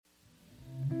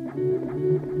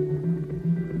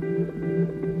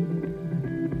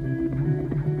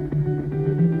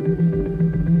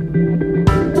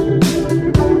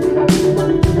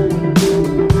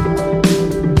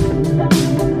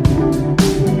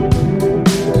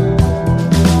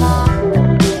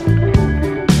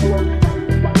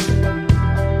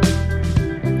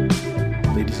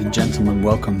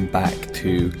welcome back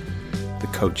to the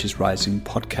Coaches Rising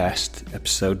podcast,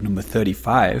 episode number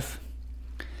 35.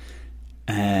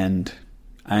 And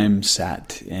I'm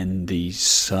sat in the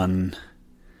sun,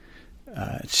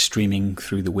 streaming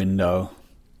through the window.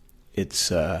 It's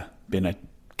been a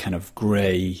kind of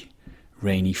grey,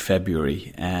 rainy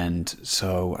February, and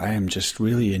so I am just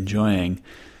really enjoying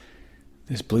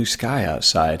this blue sky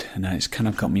outside, and it's kind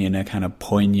of got me in a kind of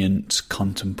poignant,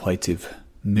 contemplative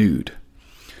mood.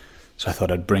 So I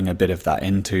thought I'd bring a bit of that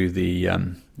into the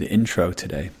intro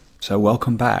today. So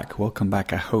welcome back.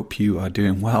 I hope you are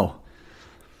doing well.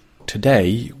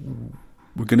 Today,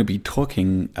 we're going to be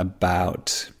talking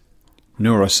about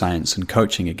neuroscience and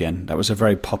coaching again. That was a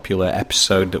very popular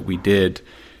episode that we did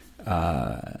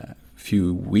a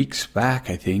few weeks back,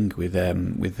 I think, with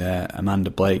Amanda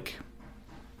Blake.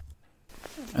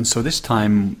 And so this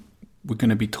time, we're going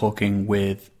to be talking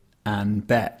with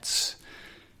Betz.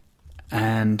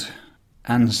 And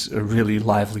Anne's a really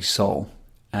lively soul.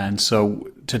 And so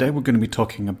today we're going to be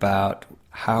talking about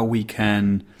how we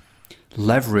can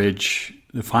leverage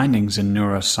the findings in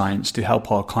neuroscience to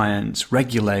help our clients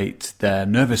regulate their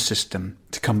nervous system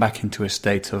to come back into a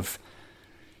state of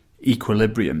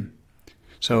equilibrium.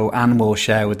 So Anne will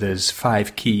share with us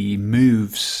 5 key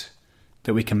moves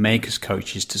that we can make as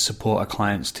coaches to support our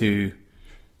clients to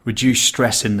reduce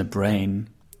stress in the brain,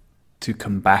 to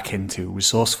come back into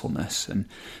resourcefulness. And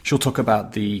she'll talk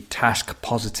about the task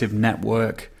positive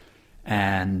network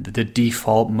and the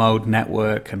default mode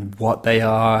network and what they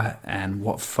are and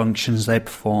what functions they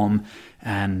perform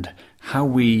and how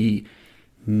we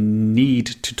need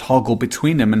to toggle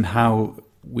between them and how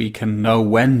we can know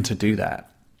when to do that.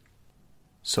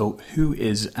 So who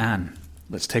is Anne?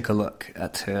 Let's take a look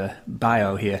at her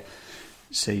bio here.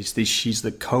 Says this, she's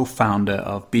the co-founder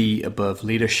of Be Above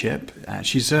Leadership.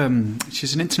 She's an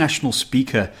international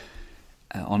speaker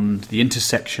on the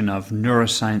intersection of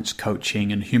neuroscience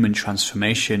coaching and human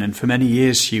transformation. And for many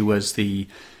years, she was the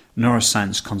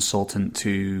neuroscience consultant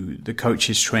to the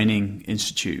Coaches Training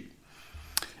Institute.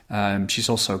 She's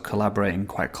also collaborating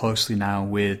quite closely now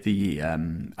with the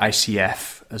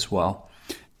ICF as well.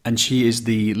 And she is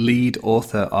the lead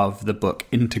author of the book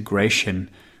Integration: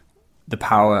 The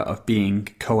Power of Being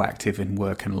Coactive in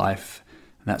Work and Life.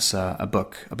 And that's a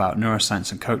book about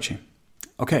neuroscience and coaching.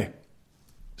 Okay,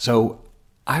 so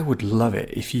I would love it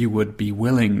if you would be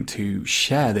willing to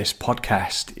share this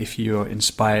podcast if you're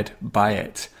inspired by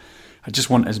it. I just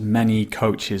want as many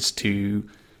coaches to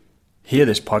hear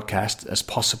this podcast as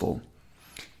possible.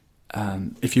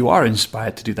 If you are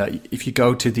inspired to do that, if you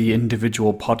go to the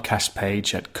individual podcast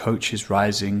page at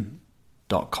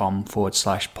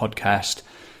coachesrising.com/podcast,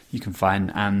 you can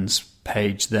find Anne's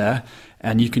page there,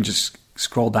 and you can just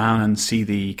scroll down and see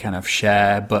the kind of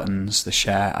share buttons, the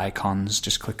share icons.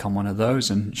 Just click on one of those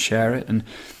and share it. And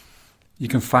you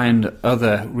can find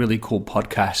other really cool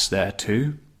podcasts there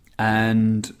too.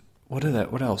 And what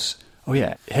else? Oh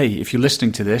yeah. Hey, if you're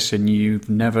listening to this and you've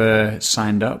never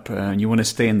signed up and you want to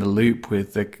stay in the loop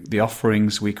with the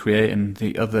offerings we create and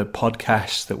the other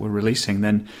podcasts that we're releasing,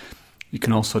 then you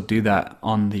can also do that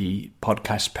on the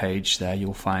podcast page there.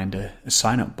 You'll find a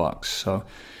sign-up box. So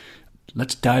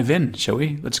let's dive in, shall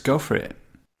we? Let's go for it.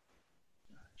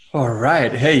 All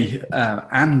right. Hey,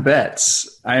 Anne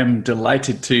Betz, I am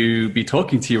delighted to be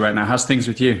talking to you right now. How's things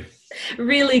with you?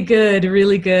 Really good,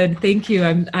 really good. Thank you.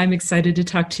 I'm excited to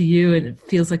talk to you, and it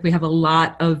feels like we have a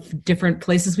lot of different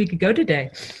places we could go today.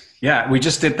 Yeah, we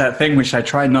just did that thing which I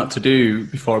try not to do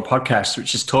before a podcast,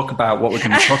 which is talk about what we're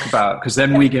going to talk about, because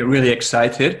then we get really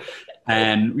excited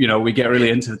and, we get really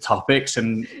into the topics.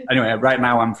 And anyway, right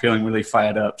now I'm feeling really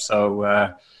fired up.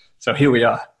 So here we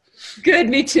are. Good.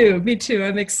 Me too.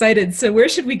 I'm excited. So where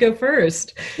should we go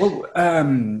first? Well,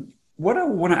 what I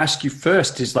want to ask you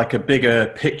first is like a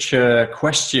bigger picture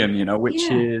question, which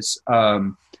is,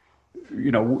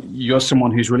 you're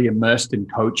someone who's really immersed in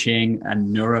coaching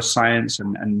and neuroscience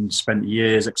and spent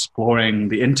years exploring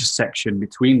the intersection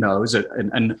between those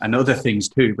and other things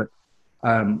too. But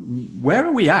where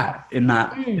are we at in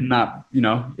that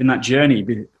journey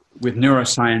with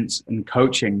neuroscience and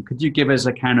coaching? Could you give us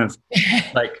a kind of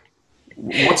like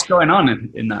what's going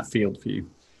on in that field for you?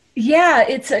 Yeah,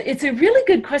 it's a really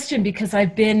good question, because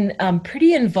I've been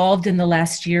pretty involved in the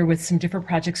last year with some different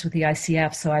projects with the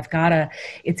ICF. So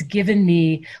it's given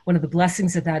me, one of the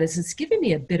blessings of that is it's given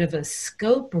me a bit of a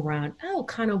scope around,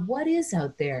 kind of what is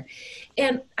out there.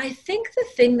 And I think the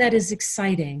thing that is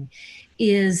exciting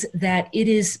is that it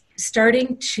is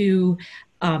starting to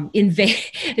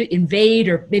invade,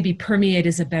 or maybe permeate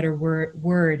is a better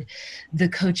word, the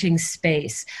coaching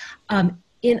space.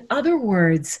 In other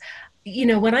words,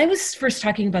 when I was first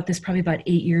talking about this, probably about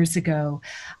 8 years ago,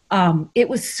 it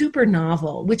was super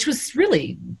novel, which was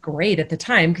really great at the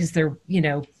time because there,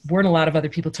 weren't a lot of other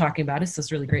people talking about it. So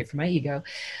it's really great for my ego.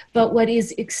 But what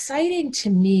is exciting to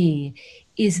me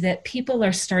is that people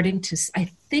are starting to,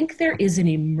 I think there is an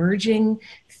emerging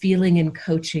feeling in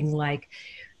coaching like,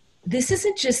 this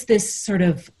isn't just this sort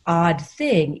of odd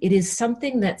thing. It is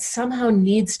something that somehow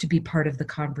needs to be part of the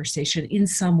conversation in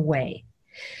some way.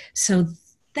 So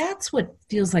that's what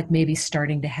feels like maybe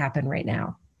starting to happen right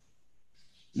now.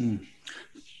 Mm.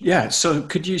 Yeah. So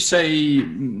could you say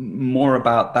more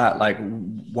about that? Like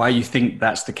why you think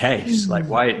that's the case, like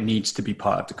why it needs to be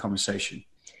part of the conversation?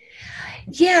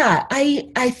 Yeah,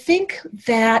 I think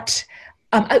that,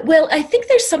 I think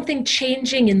there's something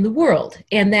changing in the world,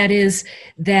 and that is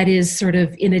sort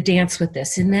of in a dance with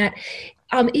this, in that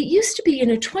it used to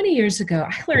be, 20 years ago,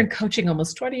 I learned coaching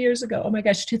almost 20 years ago. Oh my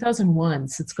gosh, 2001.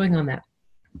 So it's going on that.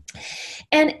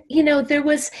 And,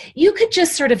 you could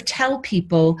just sort of tell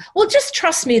people, well, just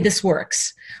trust me, this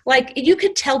works. Like you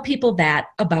could tell people that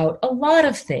about a lot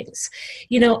of things.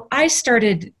 I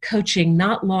started coaching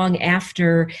not long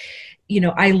after,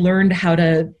 I learned how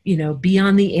to, be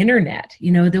on the internet.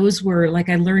 Those were like,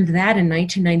 I learned that in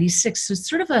 1996. So it's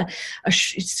sort of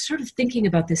it's sort of thinking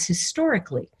about this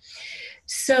historically.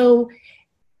 So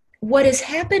what has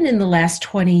happened in the last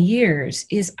 20 years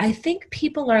is I think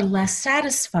people are less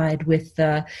satisfied with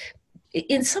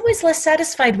in some ways less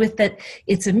satisfied with that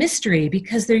it's a mystery,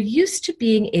 because they're used to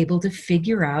being able to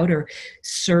figure out or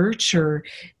search or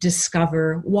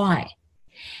discover why.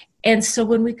 And so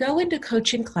when we go into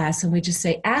coaching class and we just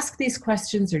say, ask these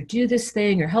questions or do this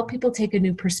thing or help people take a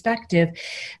new perspective,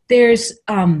 there's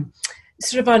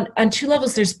sort of on two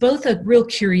levels. There's both a real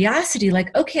curiosity,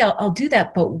 like, okay, I'll do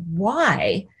that, but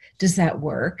why does that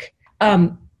work?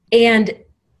 And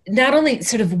not only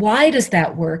sort of why does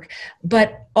that work,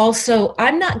 but also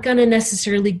I'm not going to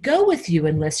necessarily go with you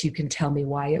unless you can tell me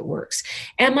why it works.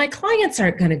 And my clients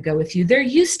aren't going to go with you. They're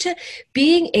used to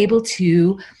being able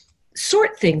to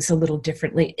sort things a little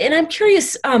differently. And I'm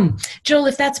curious, Joel,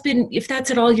 if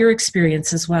that's at all your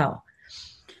experience as well.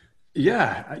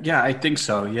 Yeah, I think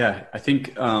so. Yeah, I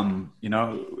think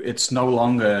it's no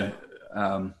longer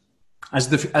as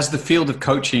the field of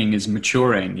coaching is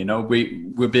maturing.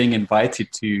 We're being invited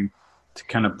to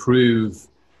kind of prove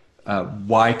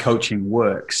why coaching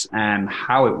works and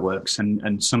how it works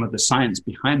and some of the science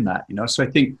behind that. So I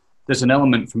think there's an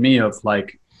element for me of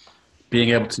like being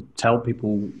able to tell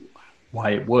people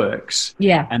why it works.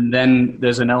 Yeah. And then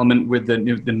there's an element with the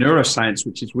neuroscience,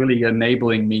 which is really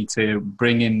enabling me to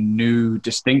bring in new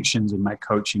distinctions in my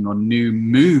coaching or new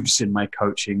moves in my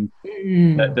coaching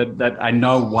that I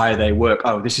know why they work.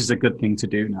 Oh, this is a good thing to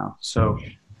do now. So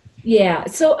yeah.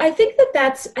 So I think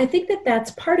that's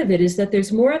part of it, is that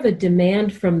there's more of a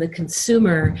demand from the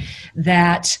consumer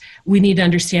that we need to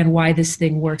understand why this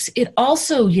thing works. It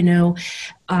also,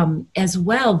 as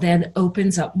well, then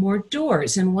opens up more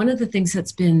doors. And one of the things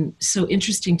that's been so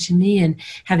interesting to me in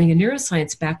having a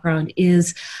neuroscience background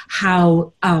is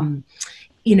how,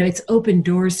 it's opened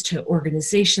doors to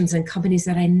organizations and companies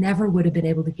that I never would have been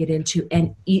able to get into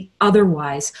and eat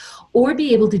otherwise, or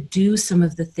be able to do some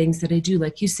of the things that I do,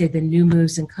 like you say, the new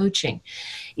moves in coaching,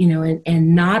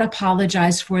 and not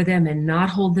apologize for them and not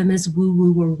hold them as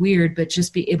woo-woo or weird, but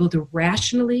just be able to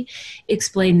rationally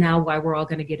explain now why we're all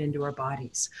going to get into our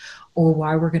bodies, or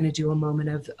why we're going to do a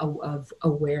moment of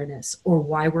awareness, or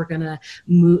why we're going to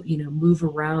move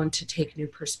around to take new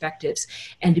perspectives,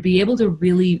 and to be able to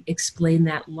really explain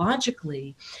that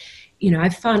logically.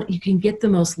 I've found you can get the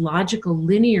most logical,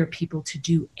 linear people to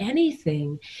do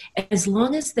anything as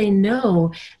long as they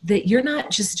know that you're not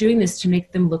just doing this to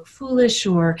make them look foolish,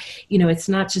 or, it's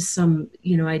not just some,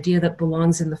 idea that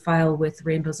belongs in the file with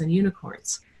rainbows and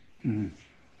unicorns. Mm.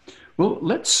 Well,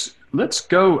 let's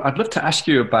go. I'd love to ask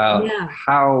you about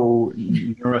how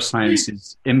neuroscience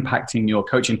is impacting your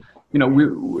coaching.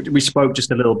 We spoke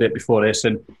just a little bit before this,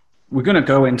 and we're going to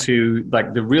go into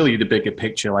like the bigger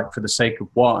picture, like for the sake of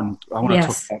what, and I want to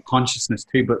talk about consciousness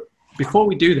too. But before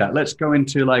we do that, let's go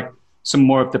into like some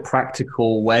more of the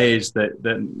practical ways that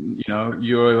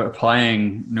you're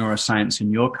applying neuroscience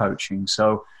in your coaching.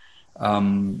 So,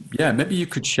 maybe you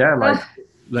could share what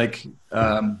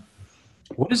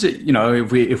is it?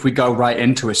 If we go right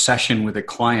into a session with a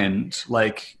client,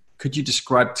 like, could you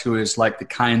describe to us like the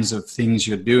kinds of things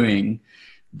you're doing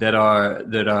that are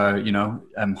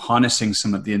harnessing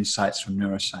some of the insights from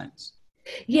neuroscience?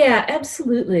 Yeah,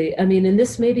 absolutely. I mean, and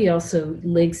this maybe also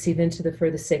links even to the for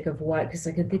the sake of what, because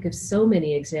I can think of so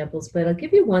many examples, but I'll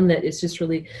give you one that is just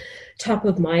really top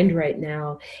of mind right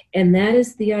now. And that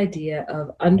is the idea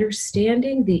of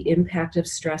understanding the impact of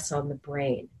stress on the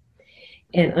brain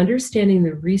and understanding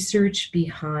the research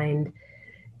behind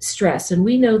stress. And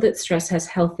we know that stress has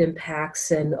health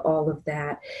impacts and all of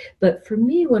that. But for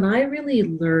me, when I really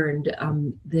learned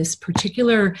this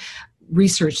particular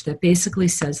research that basically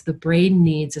says the brain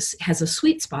has a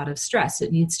sweet spot of stress.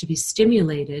 It needs to be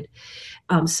stimulated.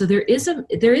 So there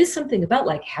is something about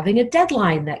like having a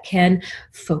deadline that can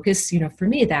focus. For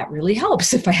me, that really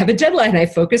helps. If I have a deadline, I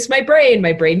focus my brain.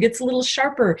 My brain gets a little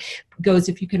sharper. Goes,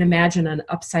 if you can imagine an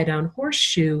upside down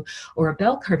horseshoe or a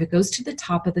bell curve, it goes to the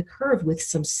top of the curve with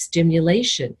some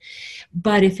stimulation.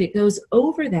 But if it goes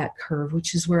over that curve,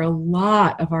 which is where a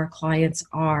lot of our clients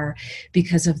are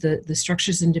because of the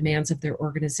structures and demands of their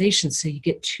organization, so you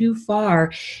get too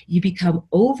far, you become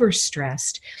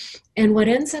overstressed. And what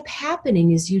ends up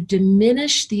happening is you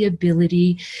diminish the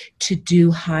ability to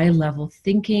do high-level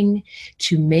thinking,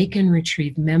 to make and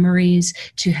retrieve memories,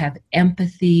 to have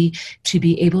empathy, to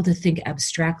be able to think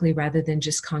abstractly rather than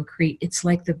just concrete. It's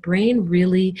like the brain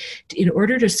really, in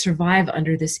order to survive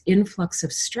under this influx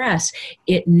of stress,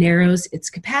 it narrows its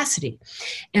capacity.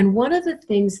 And one of the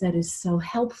things that is so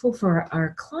helpful for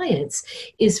our clients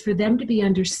is for them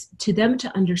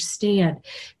to understand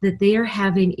that they are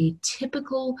having a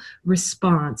typical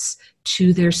response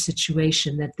to their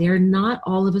situation, that they're not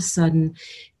all of a sudden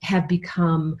have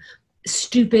become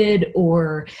stupid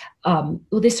or well,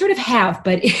 they sort of have,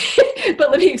 but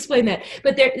but let me explain that.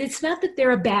 But it's not that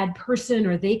they're a bad person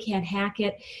or they can't hack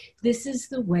it. This is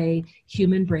the way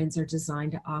human brains are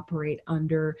designed to operate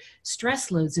under stress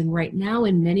loads. And right now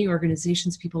in many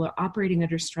organizations, people are operating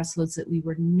under stress loads that we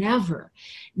were never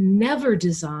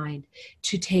designed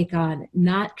to take on,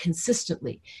 not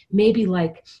consistently. Maybe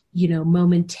like,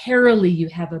 momentarily you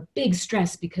have a big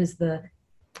stress because the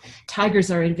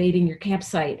tigers are invading your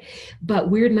campsite, but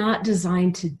we're not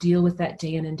designed to deal with that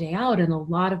day in and day out. And a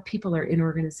lot of people are in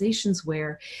organizations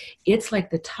where it's like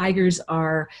the tigers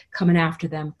are coming after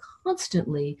them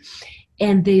constantly,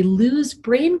 and they lose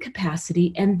brain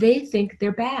capacity and they think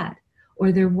they're bad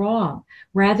or they're wrong,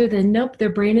 rather than, nope, their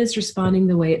brain is responding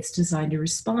the way it's designed to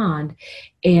respond.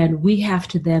 And we have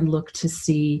to then look to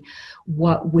see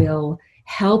what will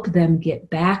help them get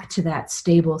back to that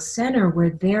stable center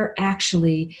where they're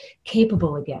actually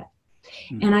capable again.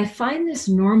 Mm-hmm. And I find this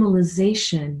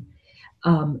normalization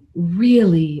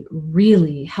really,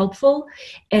 really helpful.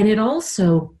 And it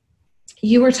also,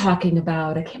 you were talking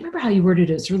about, I can't remember how you worded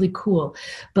it, it's really cool,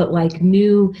 but like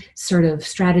new sort of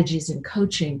strategies in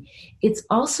coaching. It's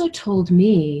also told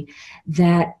me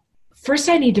that first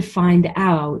I need to find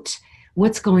out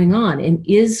what's going on, and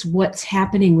is what's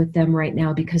happening with them right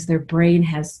now because their brain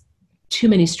has too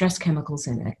many stress chemicals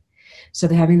in it. So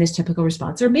they're having this typical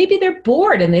response, or maybe they're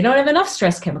bored and they don't have enough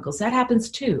stress chemicals. That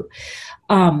happens too.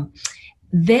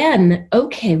 Then,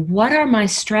 okay, what are my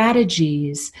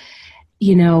strategies,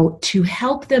 to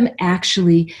help them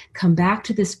actually come back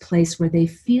to this place where they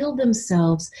feel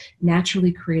themselves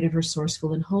naturally creative,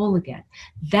 resourceful, and whole again?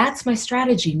 That's my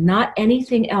strategy, not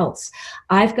anything else.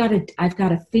 I've got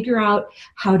to figure out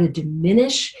how to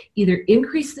either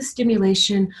increase the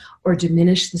stimulation or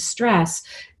diminish the stress,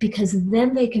 because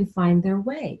then they can find their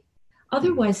way.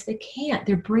 Otherwise, they can't.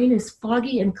 Their brain is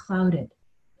foggy and clouded.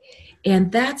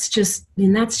 And that's just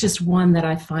one that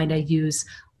I find I use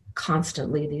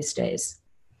constantly these days.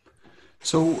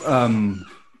 So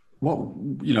what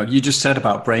you just said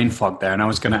about brain fog there, and I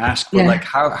was going to ask, but like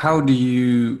how do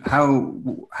you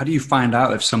find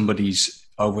out if somebody's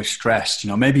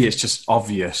overstressed? Maybe it's just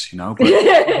obvious, but what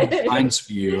are signs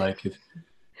for you, like,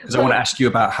 because I want to ask you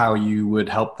about how you would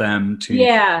help them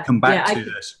to come back to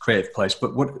this creative place.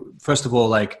 But first of all,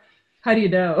 like, how do you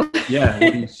know? What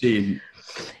do you see?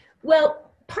 Well,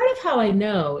 part of how I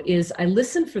know is I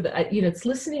listen for it's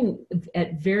listening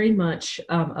at very much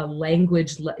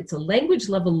it's a language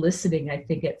level listening, I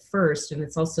think, at first, and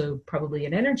it's also probably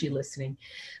an energy listening.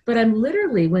 But I'm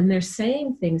literally, when they're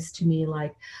saying things to me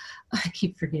like, I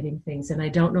keep forgetting things and I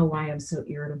don't know why I'm so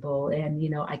irritable, and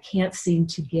I can't seem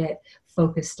to get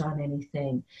focused on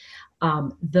anything.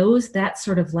 That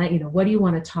sort of like, what do you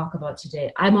want to talk about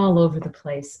today? I'm all over the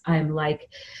place. I'm like,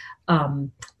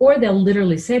 or they'll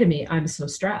literally say to me, I'm so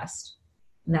stressed.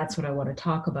 And that's what I want to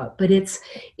talk about. But it's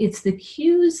the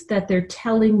cues that they're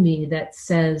telling me that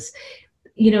says,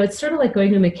 it's sort of like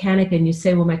going to a mechanic and you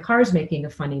say, well, my car's making a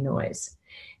funny noise.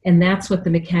 And that's what the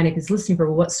mechanic is listening for.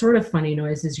 Well, what sort of funny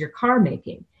noise is your car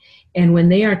making? And when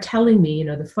they are telling me,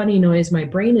 the funny noise my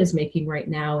brain is making right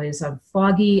now is I'm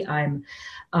foggy.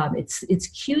 It's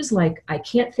cues like I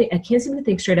can't seem to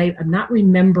think straight. I'm not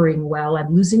remembering well.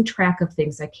 I'm losing track of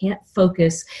things. I can't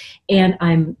focus,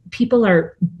 and people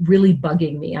are really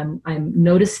bugging me. I'm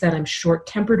notice that I'm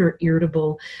short-tempered or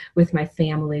irritable with my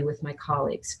family, with my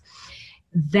colleagues.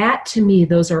 That, to me,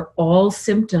 those are all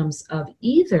symptoms of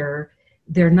either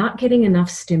they're not getting enough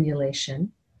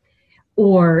stimulation,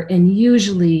 and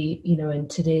usually, in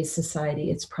today's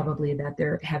society, it's probably that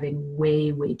they're having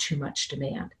way, way too much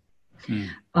demand.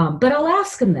 But I'll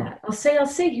ask them that. I'll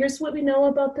say, here's what we know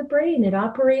about the brain. It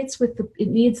operates it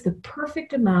needs the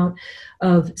perfect amount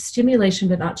of stimulation,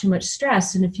 but not too much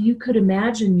stress. And if you could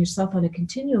imagine yourself on a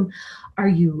continuum, are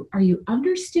you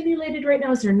understimulated right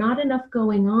now? Is there not enough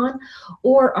going on?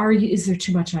 Or is there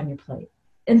too much on your plate?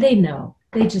 And they know.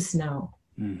 They just know.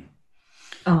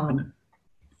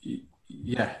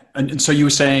 Yeah. And so you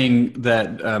were saying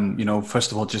that,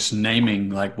 first of all, just naming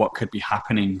like what could be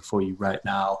happening for you right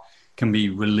now can be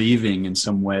relieving in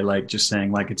some way, like just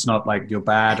saying like, it's not like you're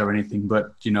bad or anything,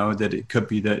 but that it could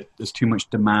be that there's too much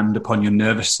demand upon your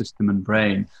nervous system and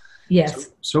brain. Yes.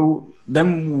 So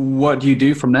then what do you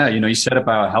do from there? You said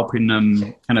about helping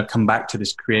them kind of come back to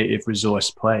this creative resource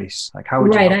place. Like how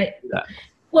would you help do that?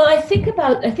 Well, I think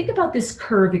about this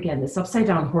curve again, this upside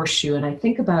down horseshoe, and I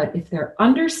think about if they're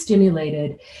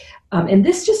understimulated, and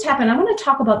this just happened. I want to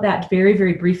talk about that very,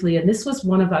 very briefly. And this was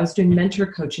I was doing mentor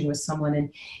coaching with someone, and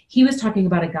he was talking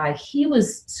about a guy he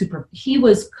was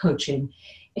coaching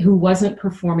who wasn't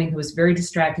performing, who was very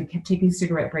distracted, kept taking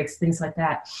cigarette breaks, things like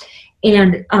that.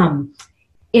 And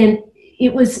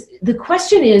it was, the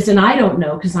question is, and I don't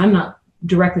know because I'm not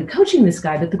directly coaching this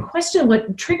guy, but the question,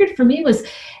 what triggered for me was,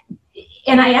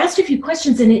 and I asked a few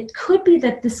questions, and it could be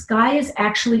that this guy is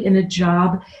actually in a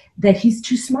job that he's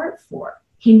too smart for.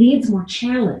 He needs more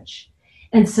challenge.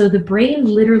 And so the brain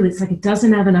literally, it's like it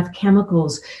doesn't have enough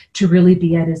chemicals to really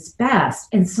be at its best.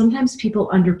 And sometimes people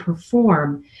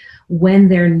underperform when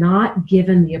they're not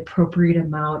given the appropriate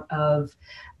amount of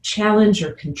challenge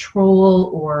or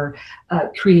control or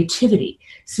creativity.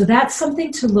 So that's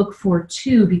something to look for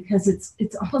too, because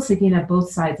it's almost like you have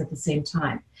both sides at the same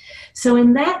time. So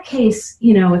in that case,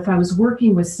 if I was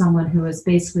working with someone who was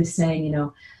basically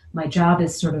saying, my job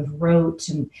is sort of rote,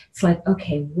 and it's like,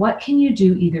 okay, what can you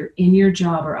do either in your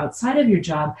job or outside of your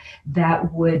job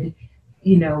that would,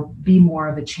 be more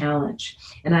of a challenge?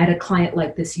 And I had a client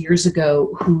like this years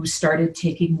ago who started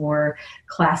taking more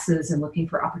classes and looking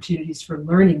for opportunities for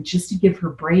learning just to give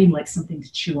her brain like something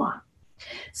to chew on.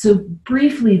 So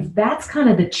briefly, that's kind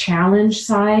of the challenge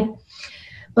side.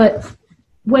 But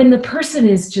when the person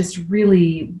is just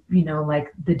really,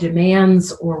 like the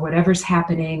demands or whatever's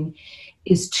happening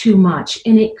is too much,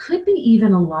 and it could be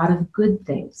even a lot of good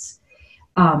things,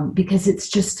 because it's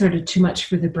just sort of too much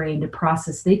for the brain to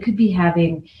process. They could be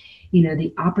having,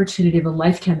 the opportunity of a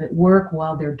lifetime at work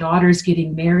while their daughter's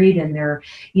getting married and their,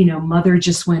 mother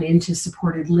just went into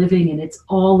supported living, and it's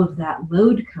all of that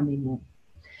load coming in.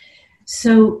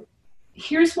 So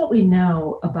here's what we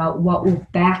know about what will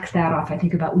back that off. I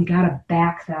think about we got to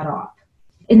back that off.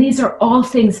 And these are all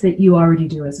things that you already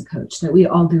do as a coach, that we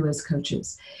all do as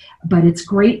coaches. But it's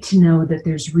great to know that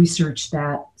there's research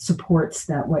that supports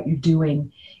that what you're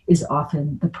doing is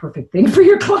often the perfect thing for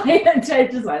your client.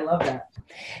 I love that.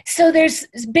 So there's,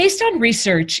 based on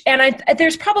research, and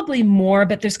there's probably more,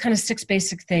 but there's kind of 6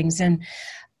 basic things, and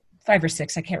 5 or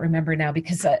 6, I can't remember now,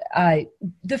 because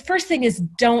the first thing is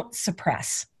don't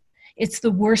suppress. It's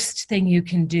the worst thing you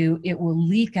can do. It will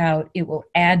leak out. It will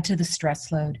add to the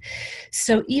stress load.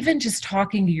 So even just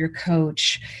talking to your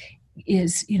coach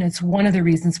is, it's one of the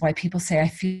reasons why people say, I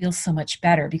feel so much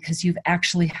better, because you've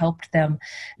actually helped them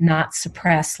not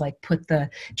suppress, like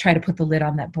try to put the lid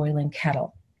on that boiling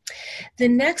kettle. The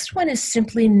next one is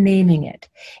simply naming it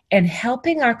and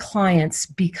helping our clients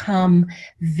become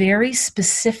very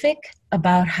specific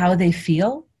about how they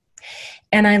feel.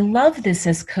 And I love this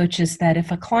as coaches, that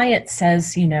if a client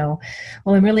says, well,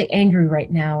 I'm really angry right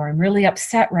now, or I'm really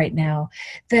upset right now,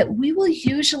 that we will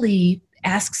usually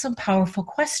ask some powerful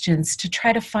questions to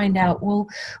try to find out, well,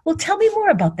 tell me more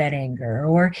about that anger,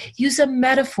 or use a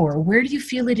metaphor. Where do you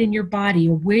feel it in your body?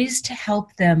 Or ways to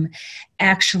help them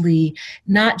actually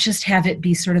not just have it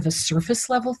be sort of a surface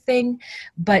level thing,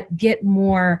 but get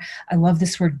more, I love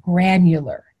this word,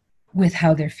 granular with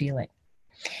how they're feeling.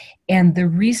 And the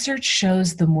research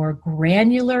shows the more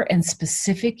granular and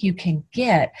specific you can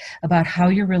get about how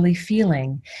you're really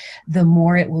feeling, the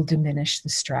more it will diminish the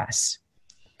stress.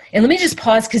 And let me just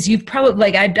pause, because you've probably,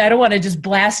 like, I don't want to just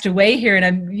blast away here, and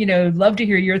I'm, love to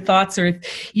hear your thoughts, or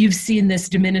if you've seen this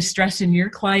diminished stress in your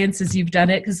clients as you've done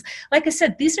it. Because like I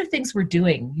said, these are things we're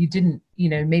doing. You didn't,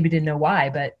 maybe didn't know why,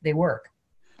 but they work.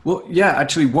 Well, yeah,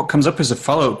 actually what comes up as a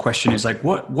follow-up question is like,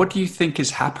 what do you think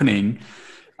is happening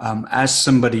as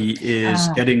somebody is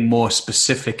getting more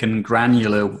specific and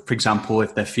granular? For example,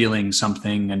 if they're feeling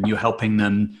something and you're helping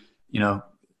them,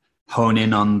 hone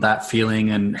in on that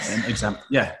feeling and example.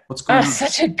 Yeah. What's going on?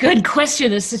 Such a good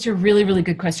question. It's such a really, really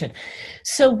good question.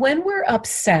 So when we're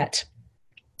upset,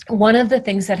 one of the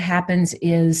things that happens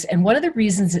is, and one of the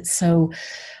reasons it's so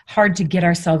hard to get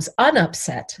ourselves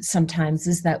unupset sometimes,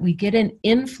 is that we get an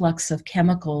influx of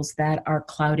chemicals that are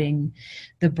clouding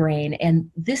the brain.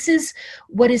 And this is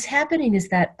what is happening, is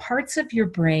that parts of your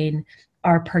brain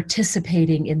are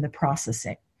participating in the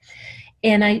processing.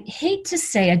 And I hate to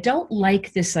say, I don't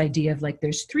like this idea of like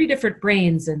there's 3 different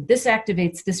brains and this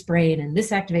activates this brain and this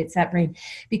activates that brain,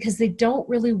 because they don't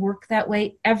really work that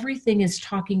way. Everything is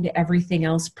talking to everything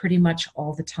else pretty much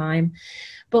all the time.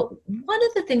 But one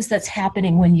of the things that's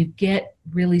happening when you get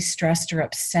really stressed or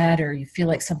upset, or you feel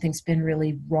like something's been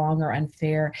really wrong or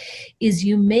unfair, is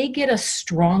you may get a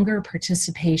stronger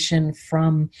participation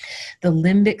from the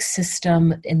limbic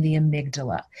system and the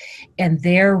amygdala. And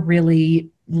they're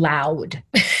really loud.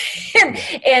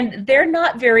 and they're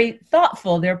not very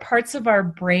thoughtful. They're parts of our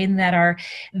brain that are,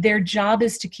 their job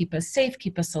is to keep us safe,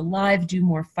 keep us alive, do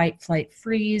more fight, flight,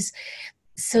 freeze.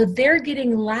 So they're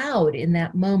getting loud in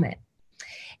that moment.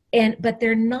 But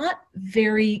they're not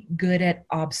very good at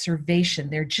observation.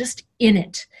 They're just in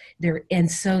it.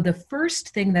 And so the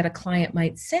first thing that a client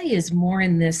might say is more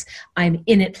in this, I'm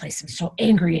in it place. I'm so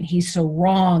angry and he's so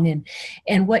wrong.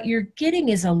 And what you're getting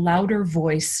is a louder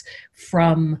voice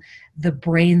from the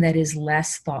brain that is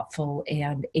less thoughtful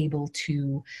and able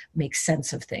to make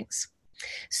sense of things.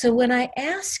 So when I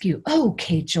ask you,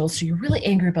 okay, Joel, so you're really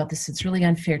angry about this, it's really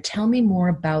unfair. Tell me more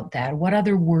about that. What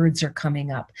other words are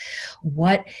coming up?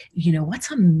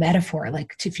 What's a metaphor?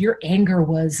 Like if your anger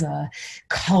was a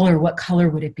color, what color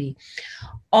would it be?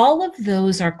 All of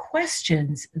those are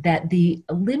questions that the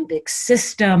limbic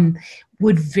system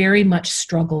would very much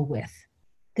struggle with.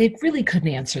 They really couldn't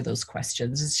answer those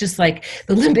questions. It's just like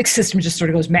the limbic system just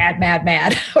sort of goes mad, mad,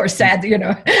 mad, or sad,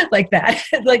 like that,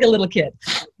 like a little kid.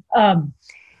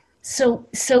 So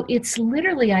it's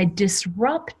literally I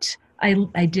disrupt, and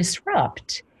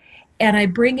I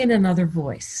bring in another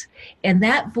voice. And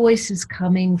that voice is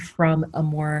coming from a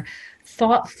more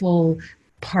thoughtful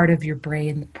part of your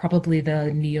brain, probably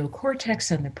the neocortex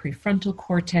and the prefrontal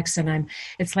cortex. And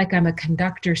it's like I'm a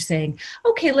conductor saying,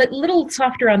 okay, a little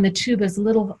softer on the tubas,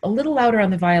 a little louder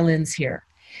on the violins here.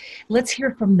 Let's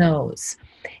hear from those.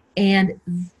 And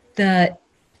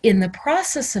in the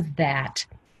process of that,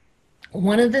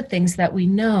 one of the things that we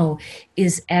know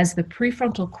is as the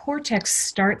prefrontal cortex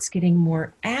starts getting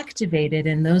more activated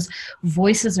and those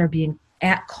voices are being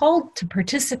called to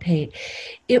participate,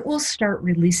 it will start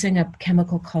releasing a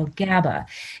chemical called GABA.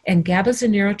 And GABA is a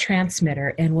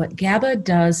neurotransmitter. And what GABA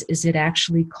does is it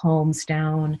actually calms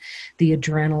down the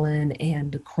adrenaline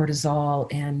and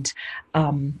cortisol and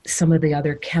some of the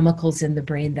other chemicals in the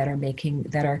brain that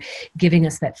are giving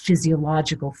us that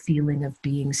physiological feeling of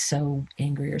being so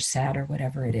angry or sad or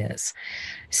whatever it is.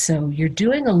 So you're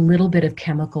doing a little bit of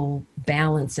chemical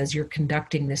balance as you're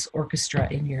conducting this orchestra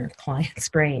in your client's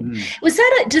brain. Was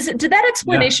that did that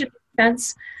explanation make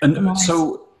sense? And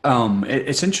so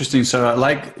it's interesting. So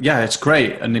it's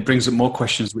great, and it brings up more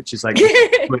questions, which is like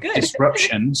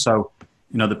disruption. So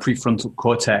the prefrontal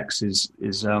cortex is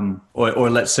or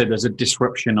let's say there's a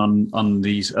disruption on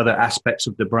these other aspects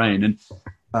of the brain,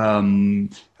 and I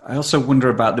also wonder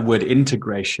about the word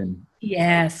integration.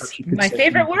 Yes, my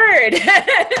favorite word.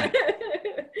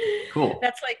 Cool.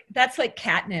 That's like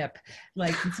catnip.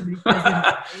 Like when somebody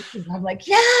says it, I'm like,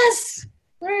 yes.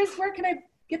 Where can I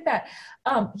get that?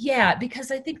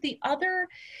 Because I think the other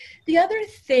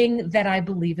thing that I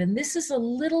believe in, this is a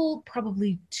little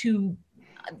probably too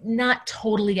not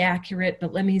totally accurate,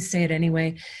 but let me say it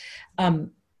anyway.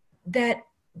 That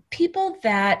people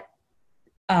that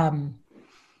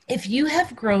if you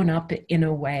have grown up in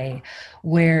a way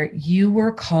where you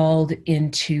were called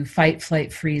into fight,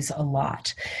 flight, freeze a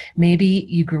lot, maybe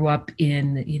you grew up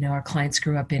in, our clients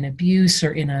grew up in abuse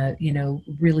or in a,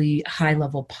 really high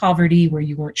level poverty where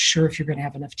you weren't sure if you're going to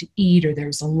have enough to eat, or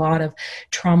there's a lot of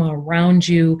trauma around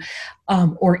you,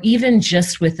 or even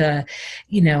just with a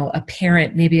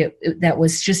parent, maybe that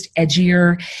was just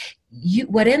edgier.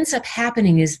 What ends up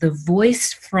happening is the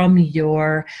voice from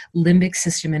your limbic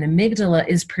system and amygdala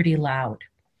is pretty loud.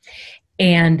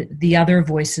 and the other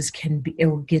voices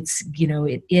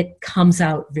it comes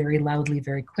out very loudly,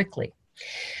 very quickly.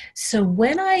 So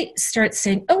when I start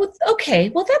saying, oh, okay,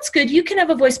 well, that's good. You can have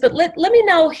a voice, but let me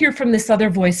now hear from this other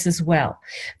voice as well.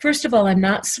 First of all, I'm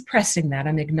not suppressing that.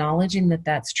 I'm acknowledging that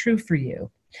that's true for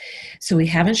you. So we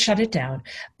haven't shut it down,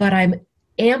 but I'm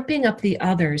amping up the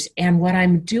others. And what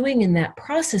I'm doing in that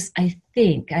process,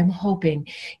 I'm hoping,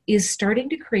 is starting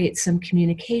to create some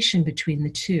communication between the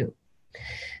two.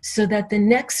 So that the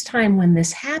next time when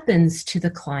this happens to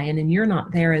the client and you're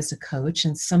not there as a coach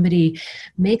and somebody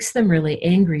makes them really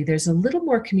angry, there's a little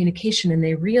more communication and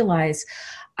they realize,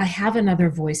 I have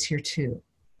another voice here too.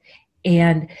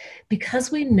 And because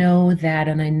we know that,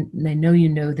 and I know you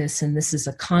know this, and this is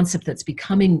a concept that's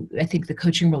becoming, I think the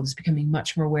coaching world is becoming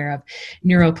much more aware of,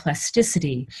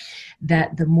 neuroplasticity,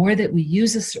 that the more that we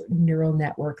use a certain neural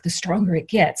network, the stronger it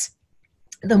gets.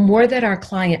 The more that our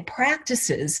client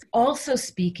practices, also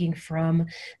speaking from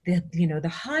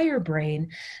the higher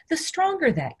brain, the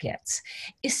stronger that gets,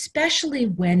 especially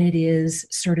when it is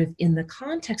sort of in the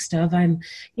context of I'm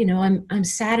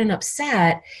sad and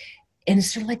upset. And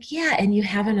it's sort of like, yeah, and you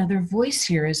have another voice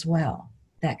here as well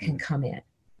that can come in.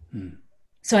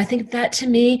 So I think that to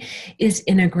me is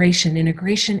integration.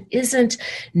 Integration isn't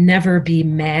never be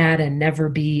mad and never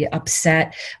be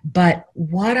upset, but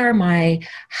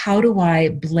how do I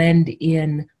blend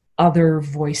in other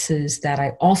voices that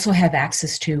I also have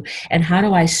access to, and how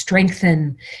do I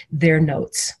strengthen their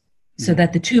notes so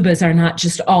that the tubas are not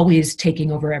just always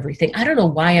taking over everything? I don't know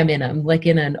why I'm like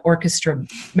in an orchestra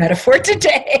metaphor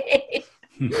today.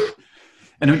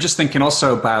 And I'm just thinking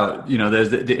also about,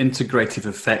 there's the integrative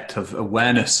effect of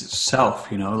awareness itself,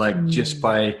 just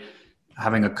by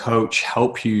having a coach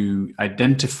help you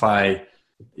identify,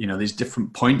 these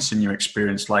different points in your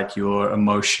experience, like your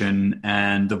emotion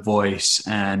and the voice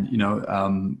and,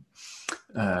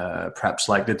 perhaps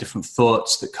like the different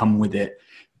thoughts that come with it.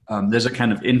 There's a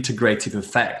kind of integrative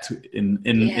effect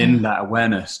in that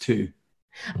awareness too.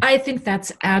 I think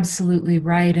that's absolutely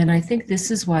right. And I think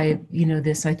this is why,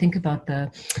 I think about the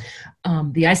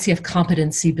ICF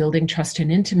competency, building trust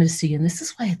and intimacy. And this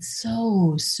is why it's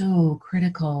so, so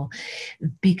critical,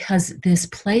 because this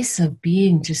place of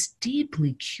being just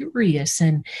deeply curious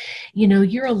and,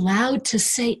 you're allowed to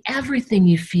say everything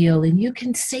you feel, and you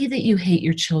can say that you hate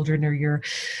your children or your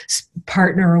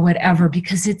partner or whatever,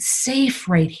 because it's safe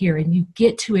right here. And you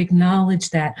get to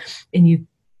acknowledge that, and you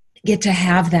get to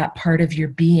have that part of your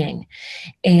being,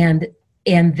 and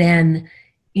then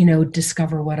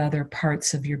discover what other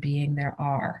parts of your being there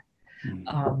are.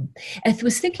 I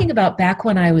was thinking about back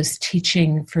when I was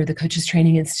teaching for the Coaches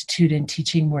Training Institute and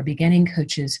teaching more beginning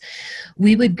coaches,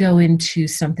 we would go into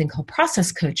something called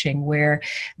process coaching, where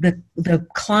the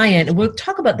client, and we'll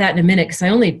talk about that in a minute because I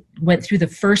only went through the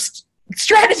first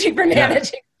strategy for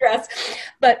managing stress,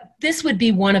 but this would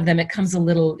be one of them. It comes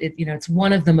it's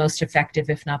one of the most effective,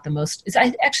 if not the most. It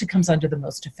actually comes under the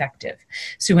most effective.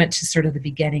 So we went to sort of the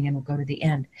beginning and we'll go to the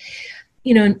end.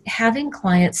 Having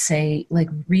clients say, like,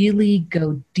 really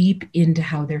go deep into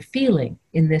how they're feeling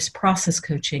in this process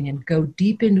coaching, and go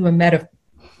deep into a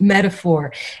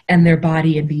metaphor and their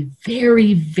body, and be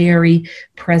very, very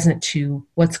present to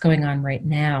what's going on right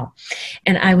now.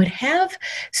 And I would have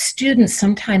students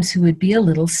sometimes who would be a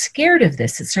little scared of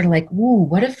this. It's sort of like, ooh,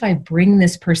 what if I bring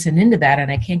this person into that and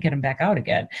I can't get them back out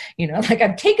again? Like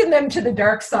I've taken them to the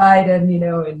dark side and,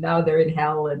 and now they're in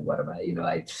hell, and what am I,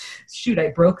 I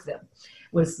broke them,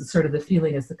 was sort of the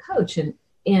feeling as the coach. And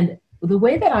the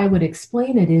way that I would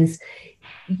explain it is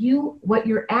what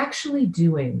you're actually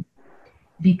doing,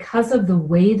 because of the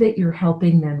way that you're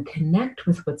helping them connect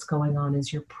with what's going on,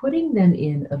 is you're putting them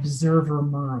in observer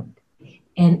mind.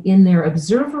 And in their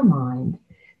observer mind,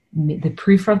 the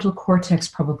prefrontal cortex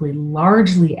probably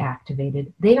largely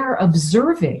activated, they are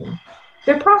observing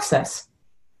their process.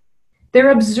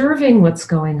 They're observing what's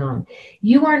going on.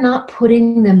 You are not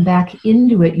putting them back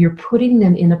into it. You're putting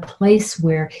them in a place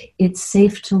where it's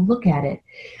safe to look at it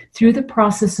through the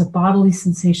process of bodily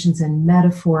sensations and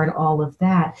metaphor and all of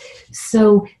that.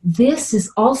 So this is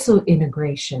also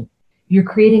integration. You're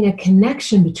creating a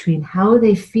connection between how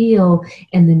they feel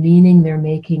and the meaning they're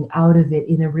making out of it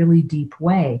in a really deep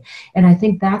way. And I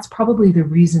think that's probably the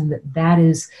reason that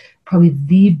is probably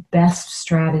the best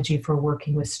strategy for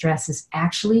working with stress, is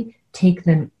actually take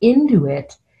them into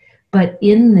it, but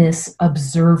in this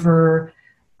observer,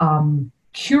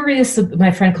 curious,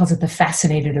 my friend calls it the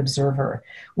fascinated observer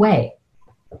way.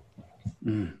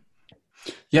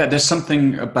 Yeah, there's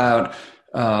something about,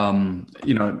 the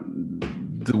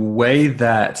way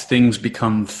that things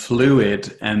become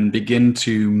fluid and begin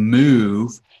to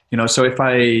move So if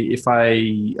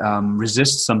I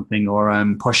resist something or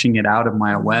I'm pushing it out of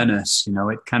my awareness,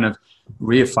 it kind of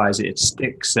reifies it, it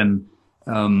sticks. And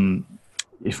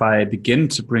if I begin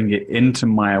to bring it into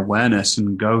my awareness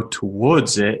and go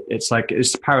towards it,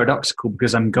 it's paradoxical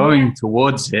because I'm going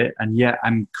towards it, and yet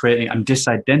I'm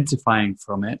disidentifying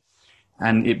from it,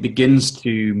 and it begins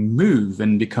to move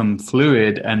and become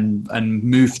fluid and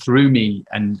move through me,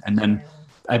 and then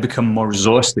I become more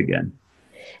resourced again.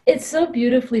 It's so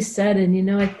beautifully said. And,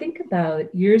 I think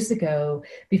about years ago,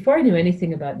 before I knew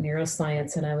anything about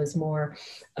neuroscience, and I was more,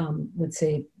 would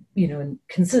say, and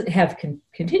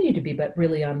continued to be, but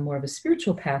really on more of a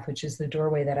spiritual path, which is the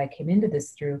doorway that I came into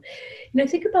this through.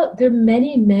 Think about, there are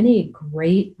many, many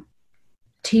great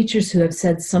teachers who have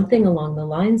said something along the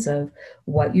lines of,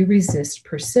 what you resist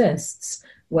persists,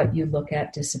 what you look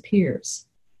at disappears.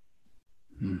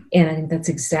 And I think that's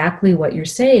exactly what you're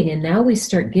saying. And now we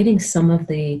start getting some of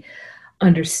the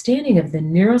understanding of the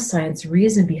neuroscience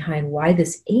reason behind why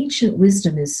this ancient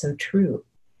wisdom is so true,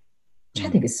 which I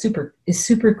think is super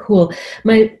cool.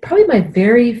 Probably my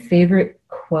very favorite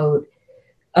quote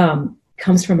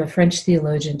comes from a French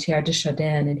theologian, Teilhard de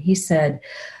Chardin, and he said,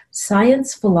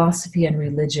 "Science, philosophy, and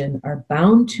religion are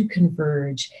bound to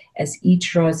converge as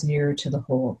each draws nearer to the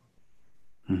whole."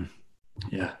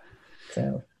 Yeah.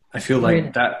 So I feel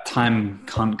like that time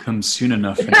can't come soon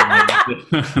enough in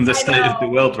the state of the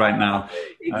world right now.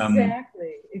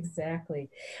 Exactly.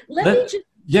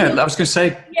 I was going to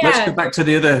say, let's go back to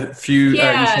the other few. You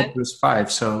said there's 5.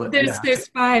 So there's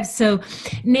 5. So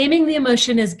naming the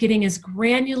emotion as getting as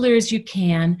granular as you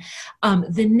can.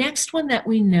 The next one that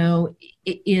we know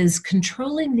is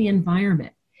controlling the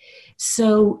environment.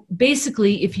 So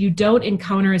basically, if you don't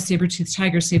encounter a saber-toothed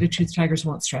tigers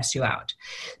won't stress you out.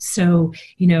 So,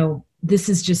 this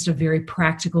is just a very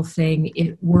practical thing.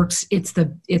 It works. It's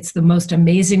the most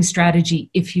amazing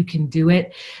strategy if you can do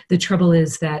it. The trouble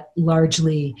is that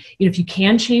largely, if you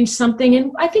can change something,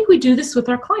 and I think we do this with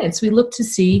our clients, we look to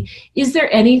see, is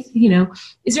there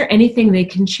anything they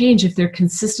can change if they're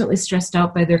consistently stressed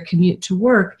out by their commute to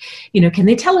work? Can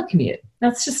they telecommute?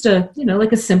 That's just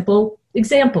like a simple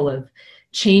example of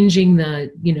changing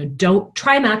don't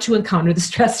try not to encounter the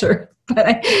stressor. But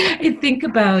I think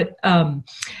about,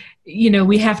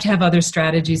 we have to have other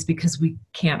strategies because we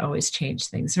can't always change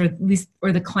things, or at least,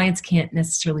 or the clients can't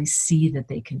necessarily see that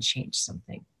they can change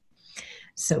something.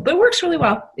 So, but it works really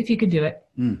well if you can do it.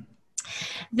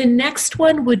 The next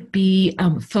one would be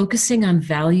focusing on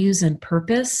values and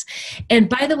purpose. And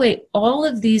by the way, all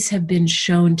of these have been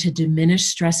shown to diminish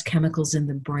stress chemicals in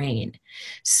the brain.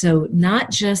 So not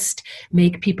just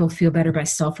make people feel better by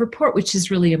self-report, which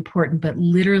is really important, but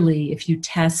literally if you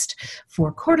test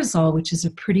for cortisol, which is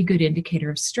a pretty good indicator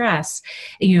of stress,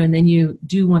 and then you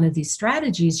do one of these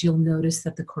strategies, you'll notice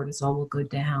that the cortisol will go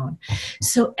down.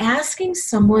 So asking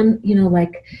someone,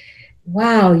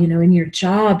 wow, in your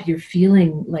job, you're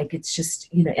feeling like it's just,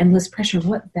 endless pressure.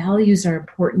 What values are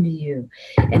important to you?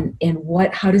 And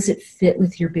how does it fit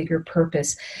with your bigger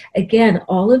purpose? Again,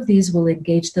 all of these will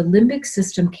engage. The limbic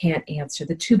system can't answer.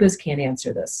 The tubas can't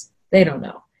answer this. They don't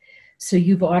know. So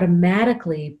you've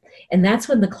automatically, and that's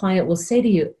when the client will say to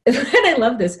you, and I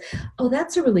love this, "Oh,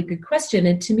 that's a really good question."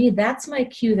 And to me, that's my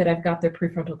cue that I've got their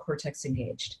prefrontal cortex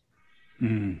engaged.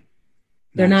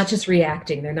 They're not just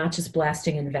reacting. They're not just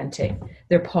blasting and venting.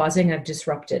 They're pausing. I've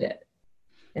disrupted it.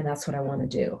 And that's what I want to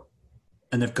do.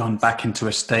 And they've gone back into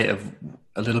a state of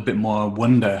a little bit more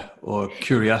wonder or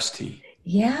curiosity.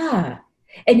 Yeah.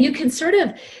 And you can sort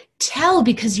of tell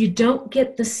because you don't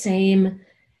get the same,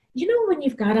 when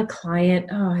you've got a client,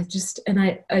 and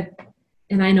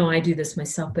I know I do this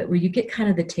myself, but where you get kind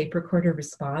of the tape recorder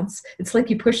response, it's like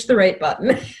you push the right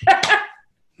button.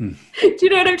 Do you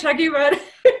know what I'm talking about?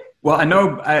 Well, I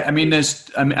know.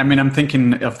 I'm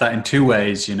thinking of that in 2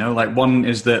 ways. One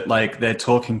is that they're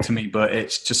talking to me, but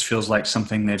it just feels like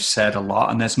something they've said a lot,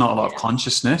 and there's not a lot of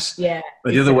consciousness. Yeah.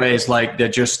 But the other way is they're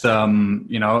just,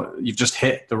 you've just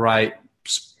hit the right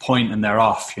point and they're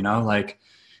off.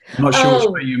 I'm not sure which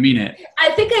way you mean it. I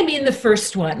think I mean the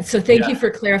first one. So thank you for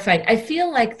clarifying. I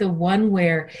feel like the one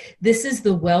where this is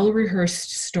the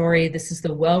well-rehearsed story, this is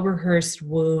the well-rehearsed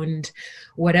wound,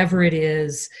 whatever it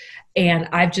is. And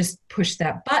I've just pushed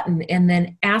that button, and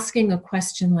then asking a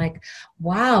question like,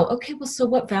 wow, okay, well, so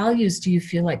what values do you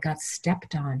feel like got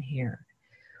stepped on here?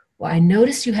 Well, I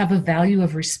notice you have a value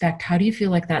of respect. How do you feel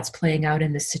like that's playing out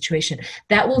in this situation?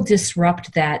 That will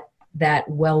disrupt that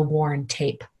well-worn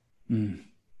tape.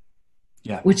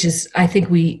 Yeah. which is, I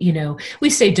think we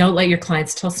say, don't let your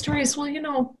clients tell stories.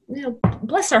 Well,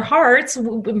 bless our hearts,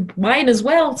 mine as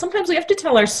well. Sometimes we have to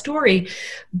tell our story,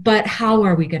 but how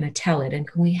are we going to tell it? And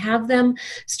can we have them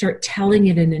start telling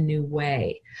it in a new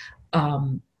way,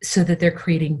 so that they're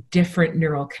creating different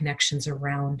neural connections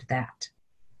around that?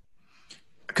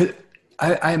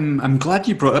 I'm glad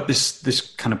you brought up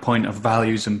this kind of point of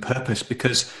values and purpose,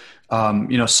 because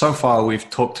so far we've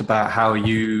talked about how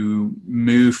you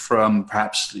move from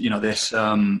perhaps this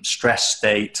stress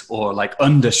state or like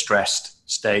under stressed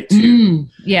state to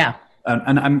Yeah.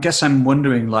 and I'm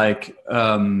wondering like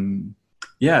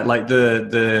like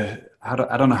the I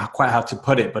don't know quite how to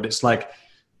put it, but it's like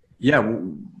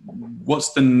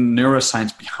what's the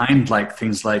neuroscience behind like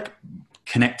things like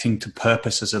connecting to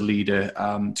purpose as a leader,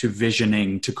 to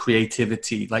visioning, to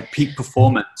creativity, like peak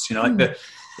performance,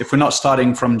 if we're not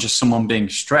starting from just someone being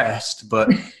stressed, but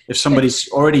if somebody's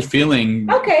already feeling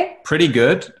pretty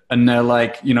good and they're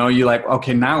like, you're like,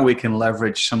 okay, now we can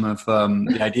leverage some of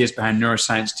the ideas behind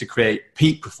neuroscience to create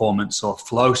peak performance or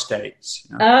flow states.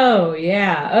 Oh,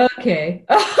 yeah. Okay.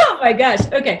 Oh my gosh.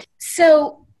 Okay.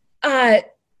 So,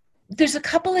 there's a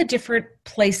couple of different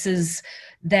places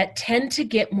that tend to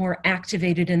get more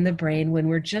activated in the brain when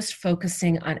we're just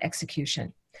focusing on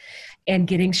execution and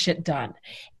getting shit done,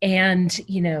 and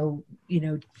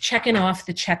checking off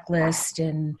the checklist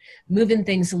and moving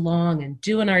things along and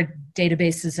doing our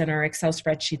databases and our Excel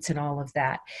spreadsheets and all of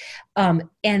that.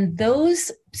 And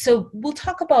those, so we'll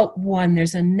talk about one.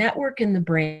 There's a network in the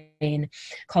brain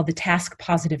called the task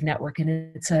positive network,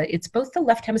 and it's both the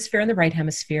left hemisphere and the right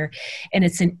hemisphere, and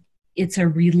it's a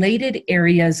related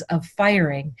areas of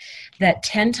firing that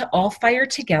tend to all fire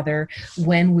together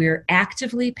when we're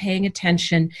actively paying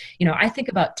attention. I think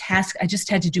about task. I just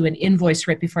had to do an invoice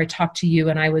right before I talked to you,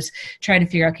 and I was trying to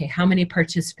figure out, okay, how many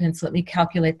participants? Let me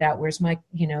calculate that. Where's my,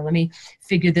 let me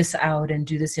figure this out and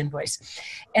do this invoice.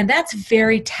 And that's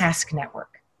very task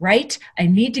network, right? I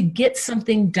need to get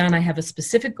something done. I have a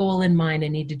specific goal in mind. I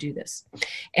need to do this.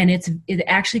 And it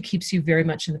actually keeps you very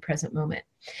much in the present moment.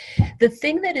 The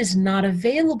thing that is not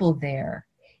available there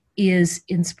is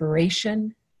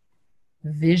inspiration,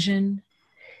 vision,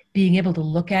 being able to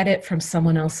look at it from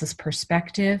someone else's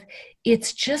perspective.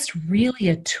 It's just really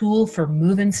a tool for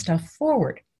moving stuff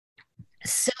forward.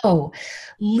 So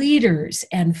leaders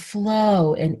and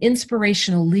flow and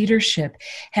inspirational leadership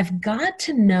have got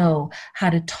to know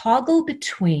how to toggle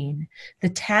between the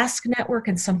task network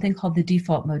and something called the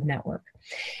default mode network,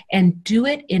 and do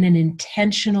it in an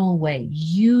intentional way.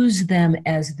 Use them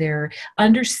as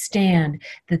understand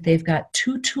that they've got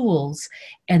two tools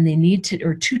and they need to,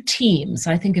 or two teams.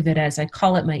 I think of it as, I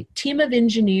call it my team of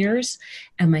engineers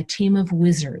and my team of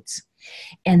wizards.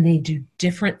 And they do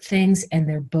different things, and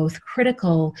they're both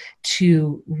critical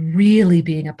to really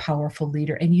being a powerful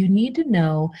leader. And you need to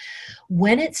know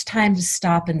when it's time to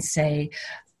stop and say,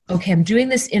 okay, I'm doing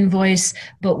this invoice,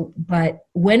 but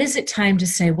when is it time to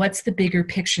say, what's the bigger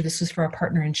picture? This was for a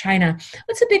partner in China.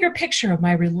 What's the bigger picture of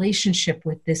my relationship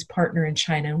with this partner in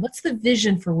China? And what's the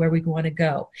vision for where we want to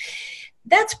go?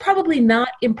 That's probably not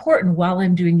important while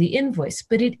I'm doing the invoice,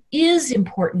 but it is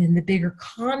important in the bigger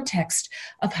context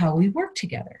of how we work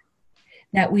together,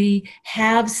 that we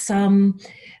have some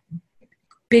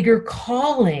bigger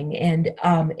calling, and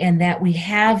that we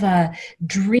have a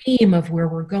dream of where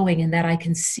we're going, and that I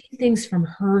can see things from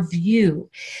her view.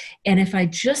 And if I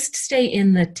just stay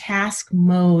in the task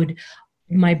mode,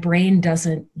 my brain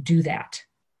doesn't do that.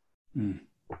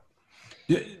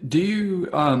 Do you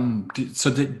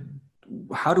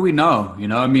how do we know?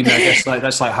 I mean, I guess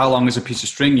that's like how long is a piece of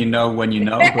string? When you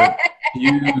know, but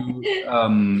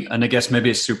and I guess maybe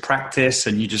it's through practice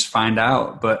and you just find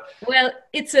out. But well,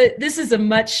 this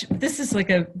is like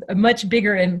a much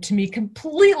bigger and to me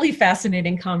completely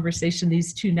fascinating conversation.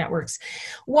 These two networks.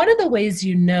 One of the ways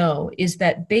is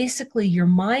that basically your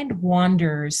mind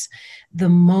wanders the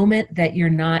moment that you're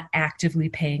not actively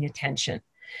paying attention.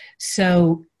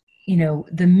 So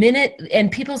the minute, and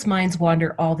people's minds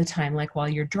wander all the time, like while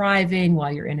you're driving,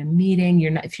 while you're in a meeting,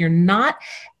 if you're not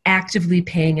actively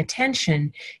paying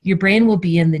attention, your brain will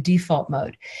be in the default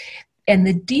mode. And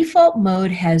the default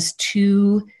mode has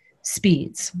two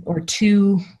speeds, or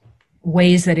two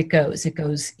ways that it goes. It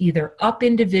goes either up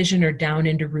into vision or down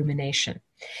into rumination.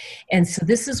 And so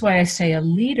this is why I say a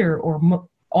leader, or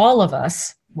all of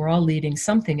us, we're all leading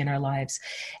something in our lives,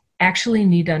 actually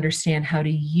need to understand how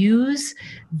to use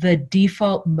the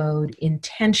default mode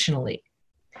intentionally.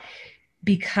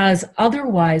 Because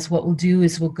otherwise what we'll do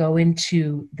is we'll go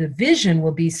into the vision,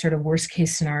 will be sort of worst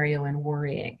case scenario and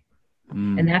worrying.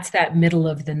 And that's that middle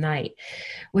of the night.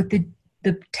 What the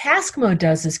the task mode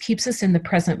does is keeps us in the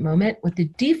present moment. What the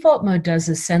default mode does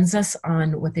is sends us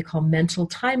on what they call mental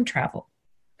time travel.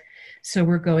 So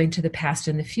we're going to the past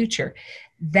and the future.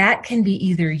 That can be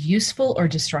either useful or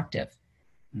destructive.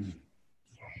 Mm.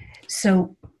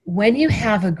 So when you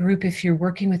have a group, if you're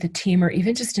working with a team or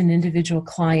even just an individual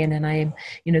client, and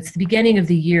it's the beginning of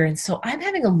the year, and so I'm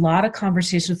having a lot of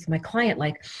conversations with my client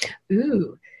like,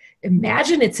 ooh,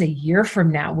 imagine it's a year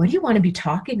from now. What do you want to be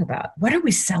talking about? What are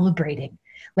we celebrating?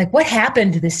 Like, what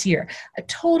happened this year? A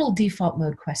total default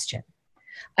mode question.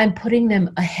 I'm putting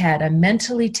them ahead. I'm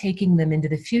mentally taking them into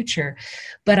the future,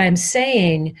 but I'm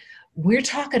saying we're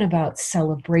talking about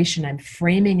celebration. I'm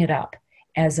framing it up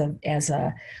as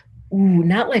a ooh,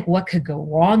 not like what could go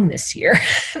wrong this year.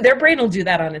 Their brain will do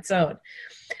that on its own.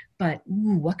 But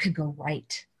ooh, what could go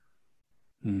right?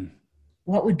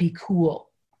 What would be cool?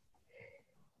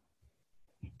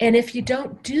 And if you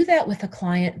don't do that with a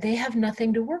client, they have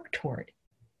nothing to work toward.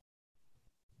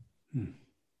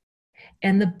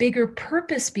 And the bigger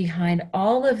purpose behind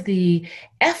all of the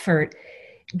effort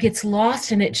gets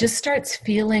lost, and it just starts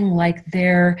feeling like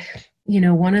they're,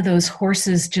 one of those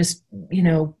horses just,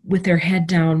 with their head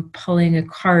down, pulling a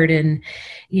cart and,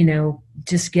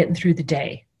 just getting through the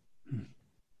day.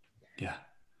 Yeah.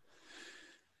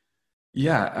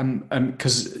 Yeah.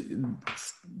 Because,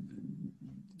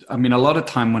 a lot of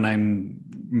time when I'm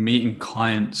meeting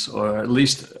clients, or at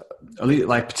least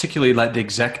like particularly like the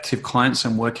executive clients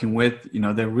I'm working with,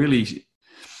 they really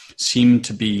seem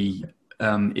to be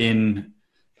in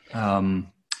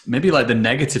maybe like the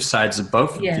negative sides of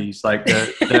both of these. Like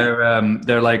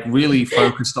they're like really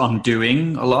focused on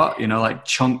doing a lot, like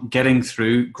getting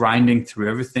through, grinding through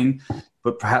everything,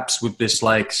 but perhaps with this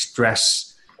like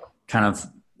stress kind of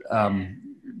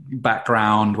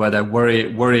background where they're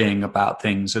worrying about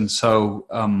things. And so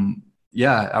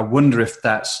I wonder if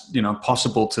that's,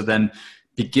 possible to then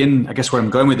begin. I guess where I'm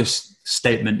going with this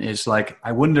statement is like,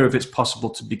 I wonder if it's possible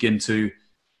to begin to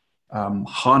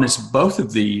harness both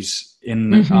of these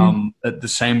in at the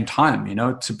same time,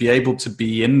 to be able to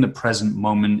be in the present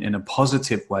moment in a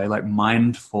positive way, like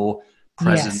mindful,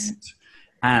 present,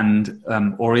 and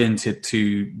oriented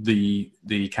to the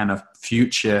kind of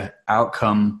future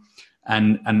outcome,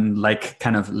 and like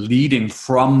kind of leading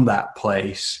from that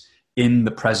place in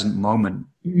the present moment.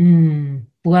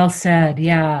 Well said.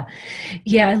 Yeah.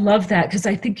 I love that, because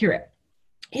I think you're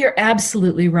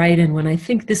absolutely right. And when I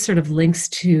think this sort of links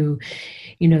to,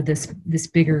 this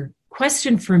bigger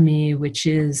question for me, which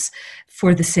is,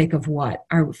 for the sake of what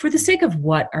are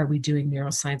we doing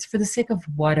neuroscience? For the sake of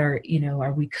what are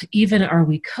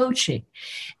we coaching?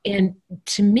 And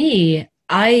to me,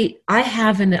 I'm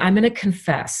going to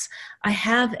confess, I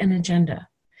have an agenda.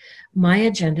 My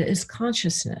agenda is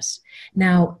consciousness.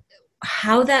 Now,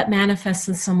 how that manifests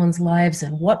in someone's lives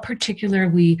and what particular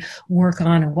we work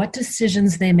on and what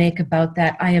decisions they make about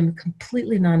that, I am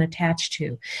completely non-attached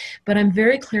to. But I'm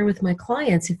very clear with my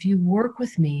clients, if you work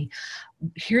with me,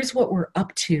 here's what we're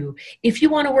up to. If you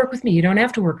want to work with me, you don't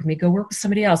have to work with me, go work with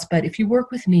somebody else. But if you work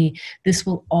with me, this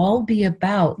will all be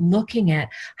about looking at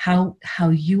how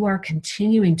you are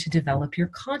continuing to develop your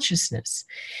consciousness.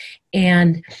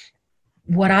 And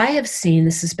what I have seen,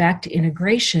 this is back to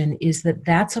integration, is that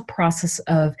that's a process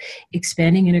of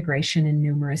expanding integration in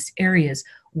numerous areas.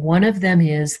 One of them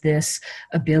is this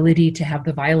ability to have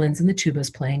the violins and the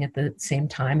tubas playing at the same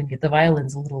time and get the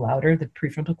violins a little louder, the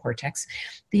prefrontal cortex.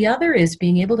 The other is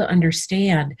being able to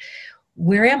understand,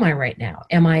 where am I right now?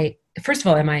 First of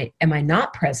all, am I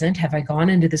not present? Have I gone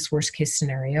into this worst case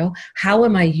scenario? How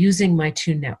am I using my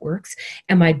two networks?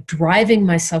 Am I driving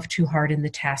myself too hard in the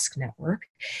task network?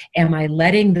 Am I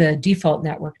letting the default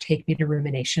network take me to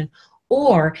rumination?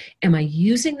 Or am I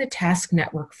using the task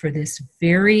network for this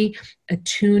very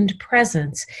attuned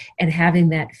presence and having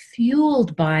that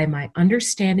fueled by my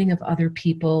understanding of other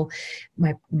people,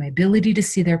 my ability to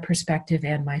see their perspective,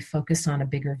 and my focus on a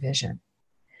bigger vision?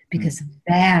 Because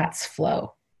that's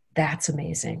flow. That's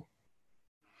amazing.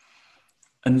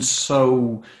 And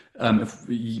so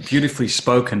beautifully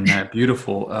spoken there,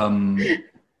 beautiful. And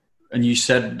you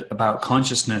said about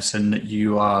consciousness and that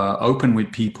you are open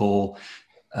with people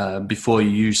before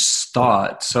you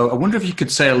start. So I wonder if you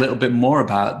could say a little bit more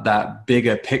about that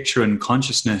bigger picture and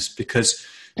consciousness, because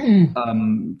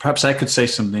perhaps I could say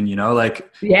something, please.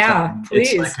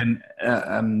 It's like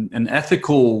an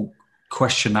ethical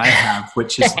question I have,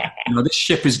 which is, this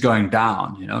ship is going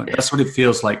down, that's what it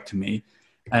feels like to me.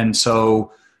 And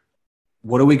so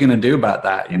what are we going to do about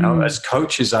that? As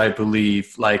coaches, I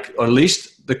believe, like, or at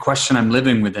least the question I'm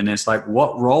living within is like,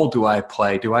 what role do I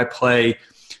play? Do I play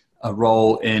a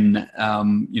role in,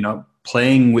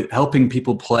 playing with, helping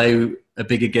people play a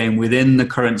bigger game within the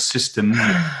current system,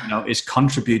 is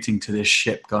contributing to this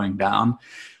ship going down?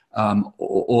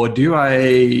 Or do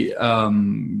I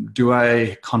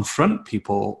confront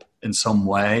people in some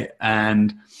way,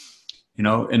 and in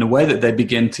a way that they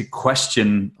begin to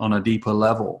question on a deeper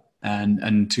level,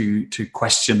 and to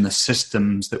question the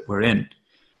systems that we're in?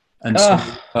 And so,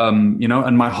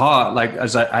 and my heart, like,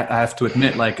 as I have to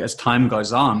admit, like, as time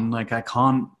goes on, like, I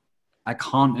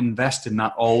can't invest in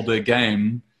that older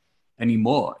game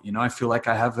anymore. I feel like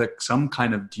I have some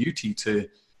kind of duty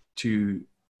to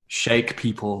shake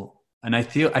people. And I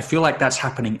feel like that's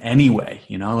happening anyway,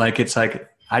 like, it's like,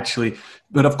 actually,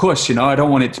 but of course, I don't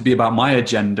want it to be about my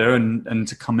agenda and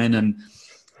to come in and,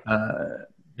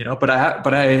 but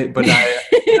I,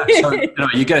 so,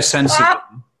 you get a sense of,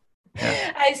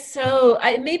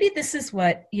 yeah. Maybe this is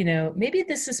what, maybe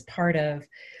this is part of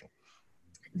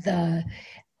the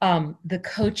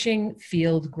coaching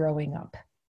field growing up.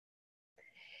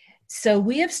 So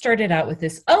we have started out with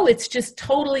this, it's just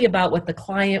totally about what the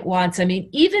client wants. I mean,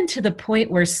 even to the point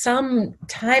where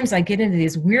sometimes I get into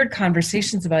these weird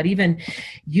conversations about even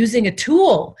using a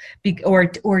tool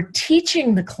or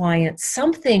teaching the client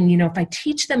something, if I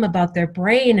teach them about their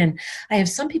brain. And I have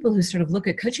some people who sort of look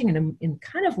at coaching in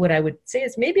kind of what I would say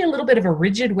is maybe a little bit of a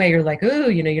rigid way, or like,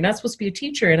 you're not supposed to be a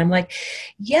teacher. And I'm like,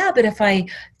 yeah, but if I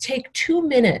take 2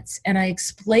 minutes and I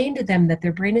explain to them that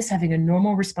their brain is having a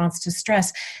normal response to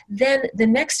stress, then the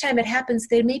next time it happens,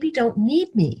 they maybe don't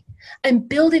need me. I'm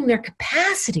building their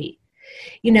capacity,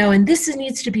 and this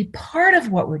needs to be part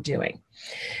of what we're doing.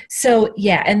 So,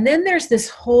 yeah. And then there's this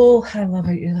whole, I love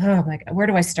it. Oh my God, where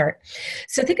do I start?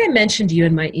 So I think I mentioned to you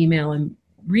in my email, I'm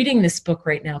reading this book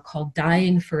right now called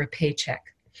Dying for a Paycheck.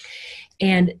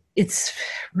 And it's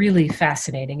really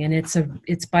fascinating. And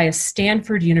it's by a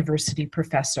Stanford University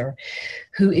professor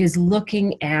who is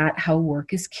looking at how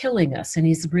work is killing us. And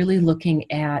he's really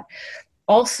looking at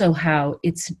also how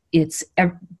it's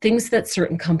things that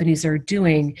certain companies are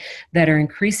doing that are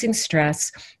increasing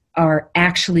stress are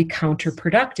actually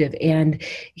counterproductive. And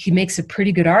he makes a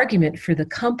pretty good argument for the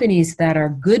companies that are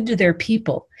good to their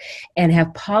people and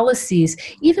have policies,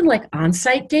 even like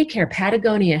on-site daycare.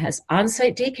 Patagonia has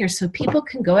on-site daycare so people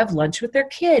can go have lunch with their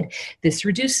kid. This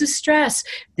reduces stress.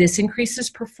 This increases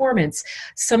performance.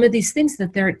 Some of these things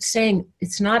that they're saying,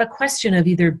 it's not a question of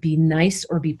either be nice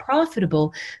or be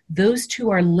profitable. Those two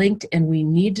are linked, and we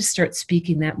need to start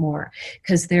speaking that more,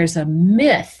 because there's a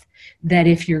myth that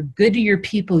if you're good to your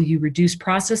people, you reduce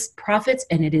profits,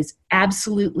 and it is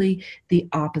absolutely the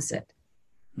opposite.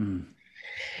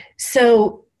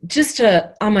 So just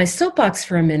on my soapbox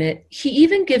for a minute, he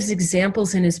even gives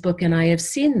examples in his book, and I have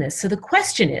seen this. So the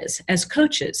question is, as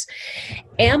coaches,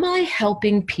 am I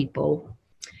helping people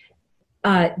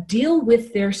deal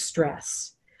with their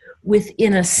stress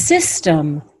within a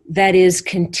system that is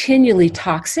continually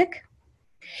toxic?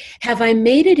 Have I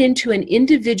made it into an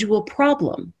individual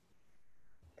problem?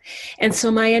 And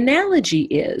so my analogy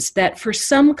is that for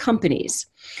some companies,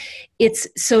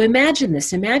 so imagine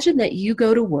this. Imagine that you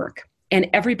go to work and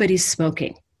everybody's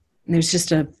smoking. And there's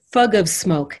just a fug of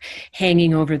smoke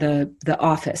hanging over the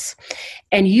office.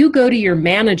 And you go to your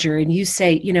manager and you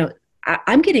say,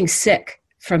 I'm getting sick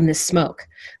from this smoke.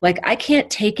 Like, I can't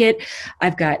take it.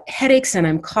 I've got headaches and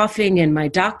I'm coughing, and my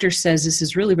doctor says this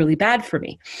is really, really bad for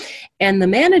me. And the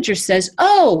manager says,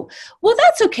 oh, well,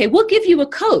 that's okay. We'll give you a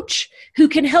coach who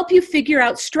can help you figure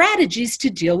out strategies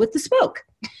to deal with the smoke.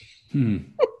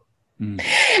 And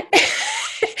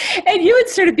you would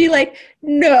sort of be like,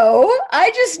 no, I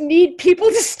just need people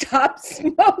to stop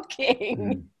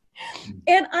smoking.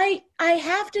 And I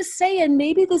have to say, and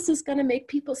maybe this is going to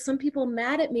make some people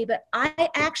mad at me, but I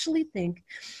actually think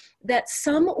that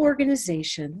some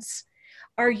organizations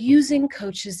are using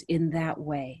coaches in that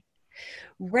way.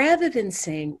 Rather than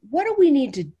saying, what do we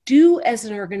need to do as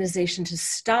an organization to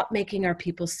stop making our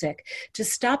people sick, to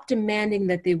stop demanding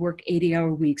that they work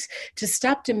 80-hour weeks, to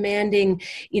stop demanding,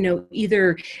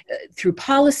 either through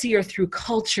policy or through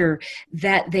culture,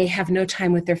 that they have no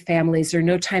time with their families or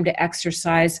no time to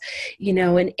exercise,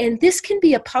 and this can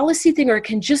be a policy thing, or it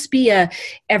can just be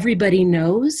everybody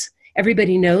knows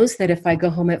that if I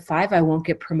go home at 5, I won't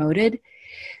get promoted.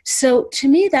 So to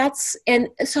me,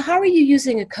 so how are you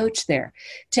using a coach there?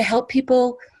 To help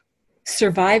people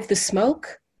survive the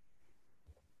smoke?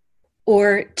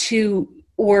 Or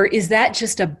is that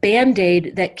just a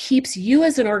Band-Aid that keeps you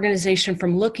as an organization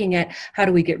from looking at how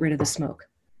do we get rid of the smoke?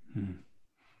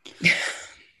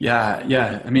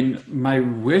 Yeah. I mean, my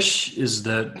wish is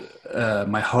that,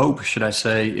 my hope, should I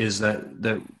say, is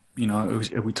that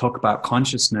we talk about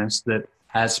consciousness, that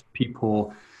as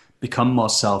people become more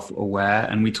self-aware,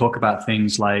 and we talk about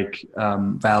things like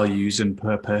values and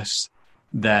purpose,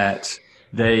 that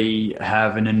they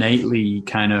have an innately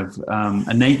kind of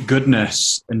innate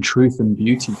goodness and truth and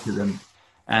beauty to them,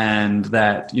 and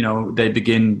that, you know, they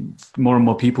begin, more and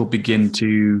more people begin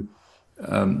to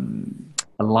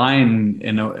align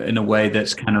in a way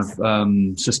that's kind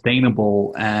of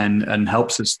sustainable and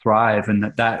helps us thrive,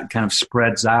 and that kind of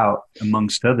spreads out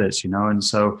amongst others, you know. And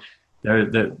so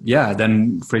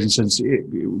then, for instance,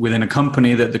 within a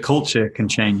company, that the culture can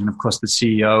change, and of course the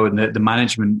CEO and the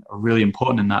management are really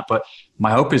important in that. But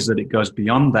my hope is that it goes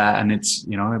beyond that, and it's,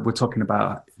 you know, we're talking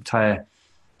about entire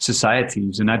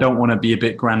societies. And I don't want to be a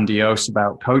bit grandiose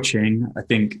about coaching. I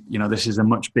think, you know, this is a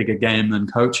much bigger game than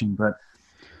coaching, but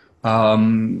I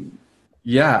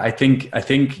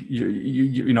think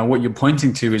you know, what you're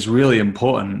pointing to is really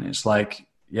important. It's like,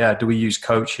 yeah, do we use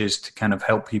coaches to kind of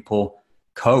help people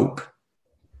cope?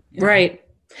 Right.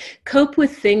 Cope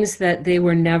with things that they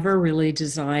were never really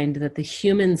designed, that the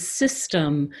human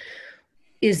system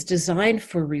is designed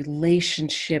for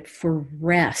relationship, for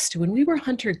rest. When we were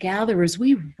hunter-gatherers,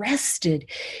 we rested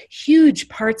huge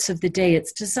parts of the day.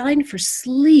 It's designed for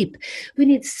sleep. We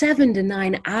need 7 to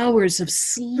 9 hours of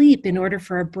sleep in order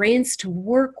for our brains to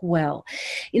work well.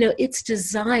 You know, it's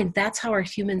designed, that's how our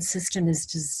human system is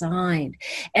designed,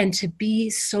 and to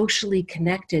be socially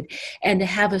connected and to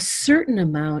have a certain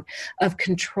amount of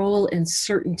control and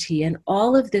certainty. And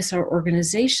all of this, our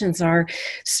organizations are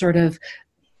sort of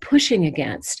pushing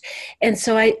against. And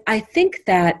so I think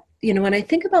that, you know, when I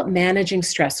think about managing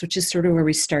stress, which is sort of where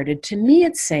we started, to me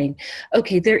it's saying,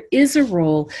 okay, there is a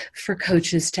role for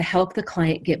coaches to help the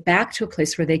client get back to a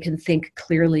place where they can think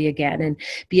clearly again and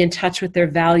be in touch with their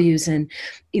values. And,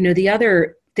 you know, the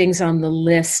other things on the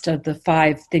list of the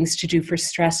 5 things to do for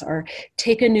stress are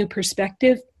take a new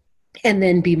perspective, and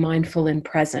then be mindful and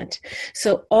present.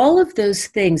 So all of those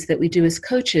things that we do as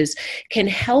coaches can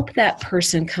help that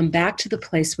person come back to the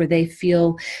place where they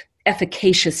feel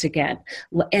efficacious again.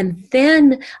 And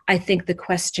then I think the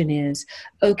question is,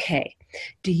 okay,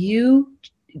 and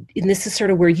this is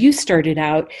sort of where you started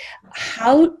out,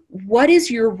 what is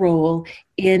your role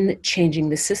in changing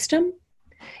the system,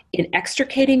 in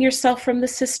extricating yourself from the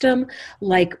system?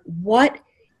 Like, what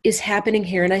is happening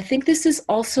here? And I think this is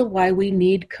also why we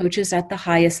need coaches at the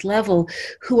highest level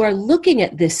who are looking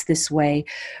at this way,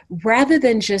 rather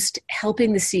than just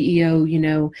helping the CEO, you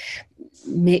know,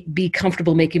 be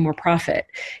comfortable making more profit,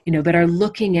 you know, but are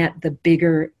looking at the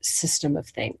bigger system of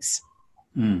things.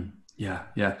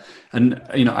 Yeah. And,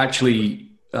 you know, actually,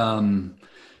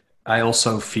 I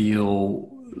also feel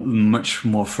much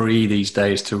more free these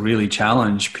days to really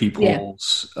challenge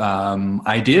people's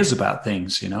ideas about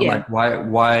things, you know, like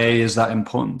why is that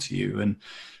important to you? And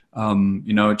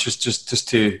you know, just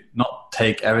to not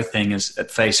take everything as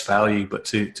at face value, but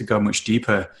to go much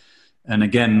deeper. And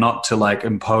again, not to like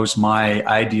impose my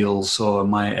ideals or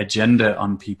my agenda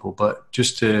on people, but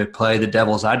just to play the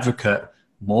devil's advocate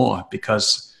more,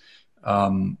 because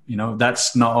you know,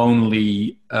 that's not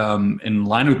only in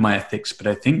line with my ethics, but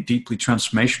I think deeply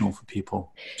transformational for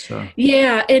people. So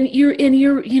yeah, and you're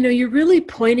you know, you're really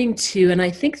pointing to, and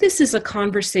I think this is a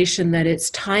conversation that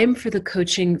it's time for the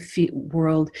coaching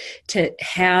world to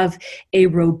have a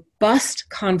robust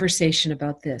conversation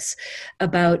about this,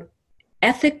 about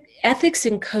ethics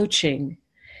in coaching.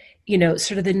 You know,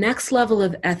 sort of the next level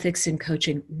of ethics in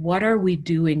coaching. What are we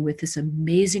doing with this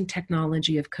amazing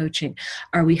technology of coaching?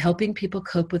 Are we helping people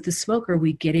cope with the smoke? Or are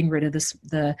we getting rid of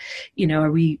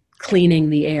are we cleaning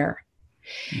the air?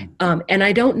 And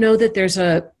I don't know that there's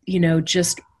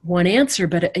just one answer,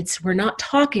 but we're not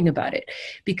talking about it,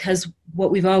 because what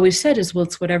we've always said is, well,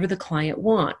 it's whatever the client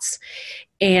wants.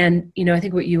 And, you know, I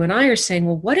think what you and I are saying,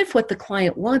 well, what if what the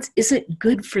client wants isn't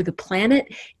good for the planet,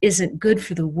 isn't good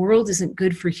for the world, isn't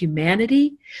good for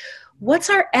humanity? What's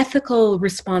our ethical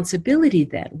responsibility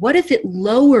then? What if it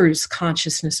lowers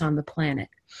consciousness on the planet?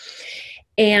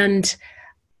 And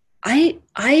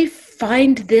I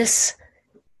find this,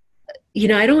 you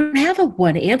know, I don't have a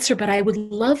one answer, but I would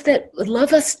love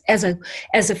us as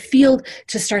a field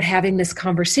to start having this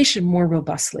conversation more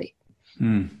robustly.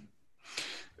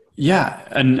 Yeah,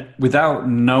 and without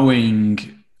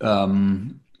knowing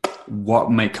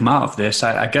what may come out of this,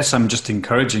 I guess I'm just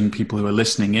encouraging people who are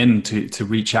listening in to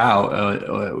reach out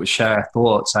or share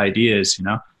thoughts, ideas. You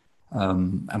know,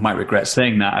 I might regret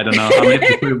saying that. I don't know how many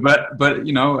people, but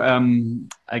you know,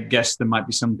 I guess there might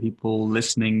be some people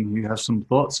listening who have some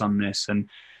thoughts on this, and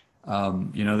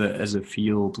you know, that as a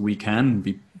field we can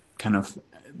be kind of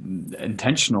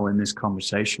intentional in this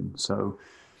conversation. So.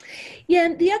 Yeah,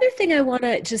 and the other thing I want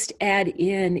to just add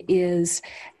in is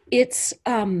it's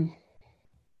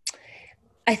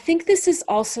I think this is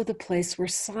also the place where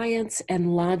science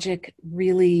and logic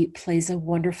really plays a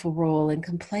wonderful role and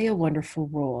can play a wonderful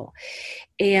role.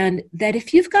 And that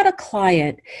if you've got a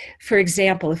client, for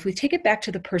example, if we take it back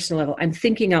to the personal level, I'm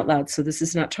thinking out loud, so this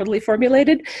is not totally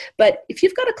formulated, but if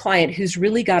you've got a client who's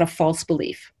really got a false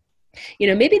belief,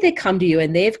 maybe they come to you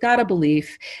and they've got a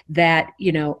belief that,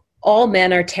 all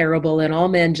men are terrible and all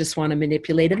men just want to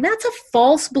manipulate. And that's a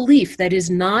false belief that is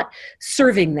not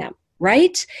serving them,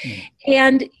 right? Mm.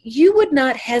 And you would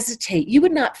not hesitate. You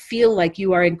would not feel like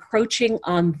you are encroaching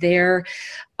on their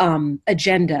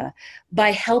agenda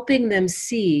by helping them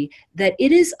see that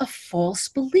it is a false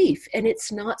belief and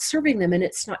it's not serving them and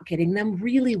it's not getting them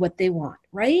really what they want,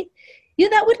 right?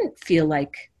 That wouldn't feel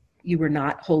like you were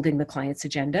not holding the client's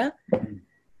agenda.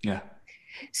 Yeah.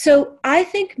 So I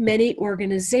think many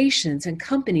organizations and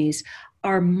companies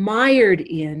are mired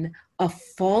in a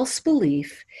false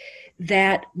belief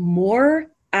that more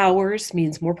hours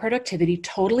means more productivity.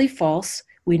 Totally false.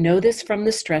 We know this from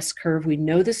the stress curve. We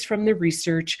know this from the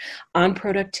research on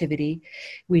productivity.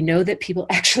 We know that people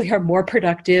actually are more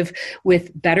productive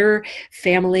with better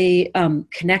family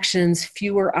connections,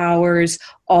 fewer hours,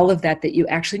 all of that you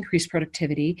actually increase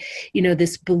productivity.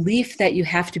 This belief that you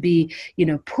have to be,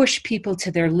 push people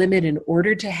to their limit in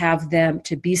order to have them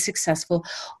to be successful.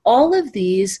 All of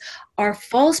these are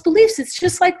false beliefs. It's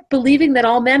just like believing that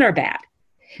all men are bad.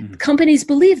 Mm-hmm. Companies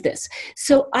believe this.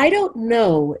 So I don't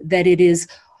know that it is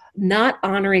not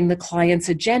honoring the client's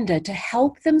agenda to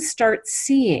help them start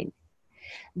seeing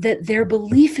that their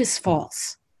belief is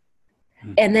false.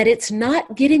 Mm-hmm. And that it's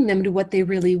not getting them to what they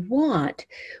really want,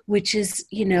 which is,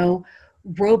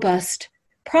 robust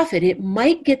profit. It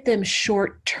might get them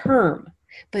short term,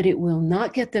 but it will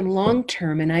not get them long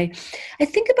term. And I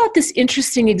think about this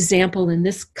interesting example, and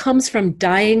this comes from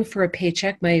Dying for a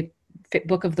Paycheck, my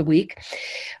book of the week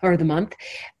or the month.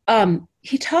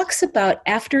 He talks about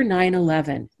after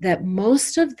 9/11 that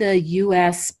most of the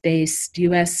U.S.-based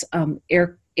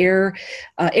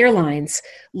airlines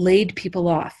laid people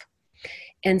off.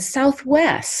 And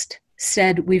Southwest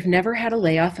said, we've never had a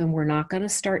layoff and we're not going to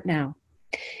start now.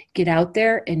 Get out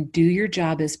there and do your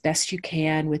job as best you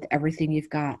can with everything you've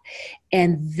got.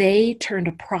 And they turned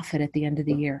a profit at the end of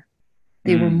the year.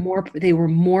 They were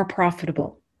more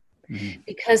profitable. Mm-hmm.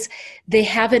 Because they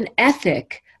have an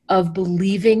ethic of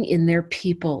believing in their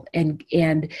people and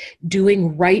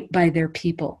doing right by their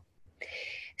people.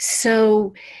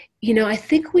 So, I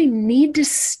think we need to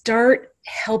start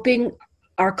helping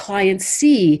our clients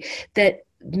see that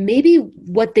maybe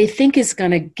what they think is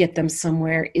going to get them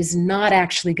somewhere is not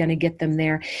actually going to get them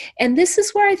there. And this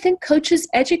is where I think coaches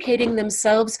educating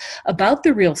themselves about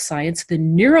the real science, the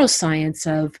neuroscience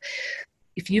of,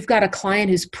 if you've got a client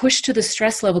who's pushed to the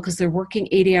stress level because they're working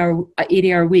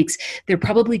 80-hour weeks, they're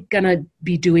probably going to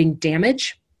be doing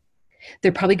damage.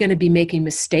 They're probably going to be making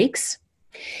mistakes,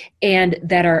 and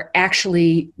that are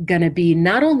actually going to be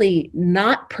not only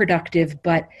not productive,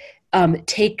 but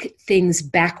take things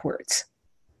backwards.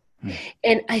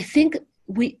 And I think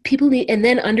people need, and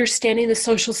then understanding the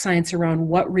social science around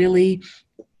what really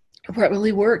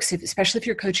works, especially if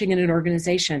you're coaching in an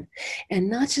organization, and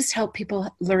not just help people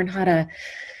learn how to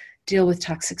deal with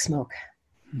toxic smoke.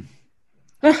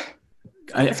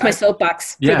 That's my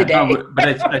soapbox for the day. No, but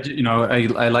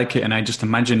I like it, and I just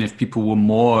imagine if people were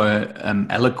more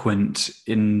eloquent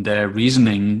in their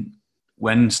reasoning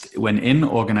when in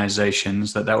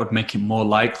organizations, that would make it more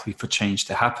likely for change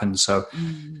to happen. So,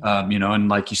 and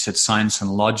like you said, science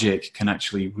and logic can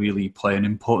actually really play an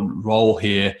important role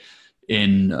here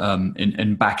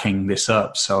in backing this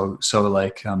up. So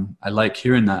I like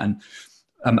hearing that. And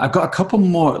I've got a couple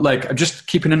more, I'm just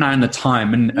keeping an eye on the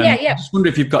time, and I just wonder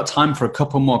if you've got time for a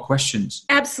couple more questions.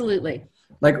 Absolutely.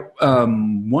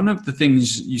 One of the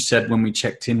things you said when we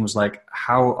checked in was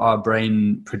how our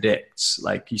brain predicts.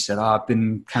 Like you said, I've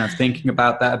been kind of thinking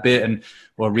about that a bit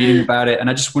or reading about it. And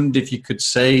I just wondered if you could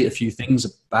say a few things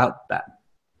about that.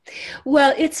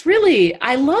 Well, it's really,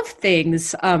 I love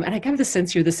things, and I have the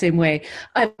sense you're the same way.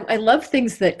 I love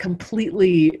things that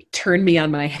completely turn me on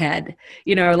my head,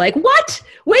 like, what?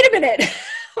 Wait a minute.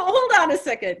 Hold on a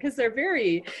second, because they're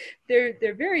very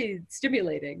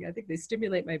stimulating. I think they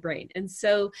stimulate my brain. And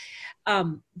so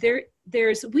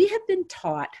we have been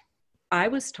taught, I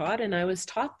was taught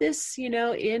this,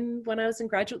 when I was in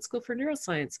graduate school for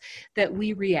neuroscience, that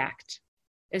we react.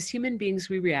 As human beings,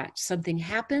 we react. Something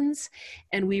happens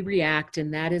and we react,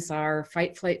 and that is our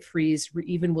fight, flight, freeze. We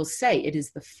even will say it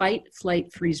is the fight,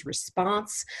 flight, freeze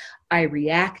response. I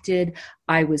reacted.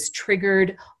 I was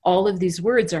triggered. All of these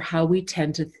words are how we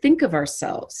tend to think of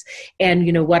ourselves. And,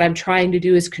 what I'm trying to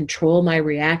do is control my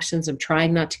reactions. I'm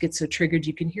trying not to get so triggered.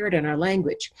 You can hear it in our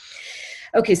language.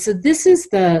 Okay, so this is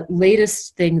the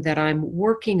latest thing that I'm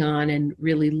working on and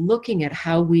really looking at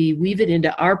how we weave it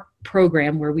into our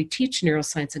program where we teach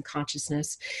neuroscience and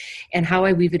consciousness, and how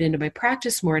I weave it into my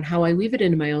practice more and how I weave it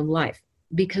into my own life.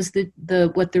 Because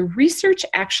what the research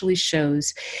actually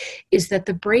shows is that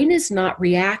the brain is not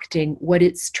reacting. What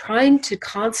it's trying to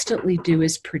constantly do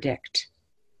is predict.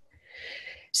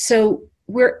 So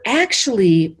we're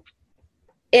actually...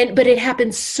 but it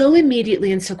happens so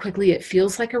immediately and so quickly, it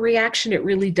feels like a reaction. It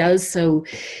really does. So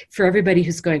for everybody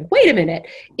who's going, wait a minute,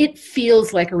 it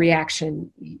feels like a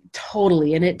reaction,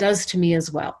 totally. And it does to me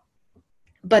as well.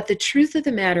 But the truth of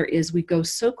the matter is we go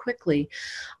so quickly.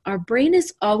 Our brain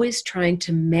is always trying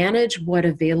to manage what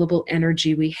available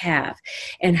energy we have.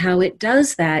 And how it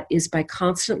does that is by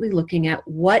constantly looking at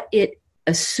what it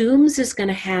assumes is going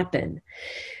to happen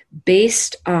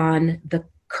based on the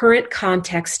current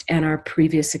context and our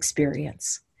previous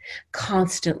experience,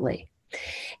 constantly.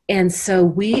 And so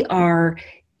we are,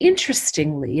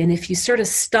 interestingly, and if you sort of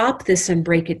stop this and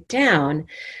break it down,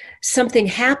 something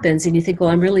happens and you think, well,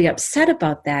 I'm really upset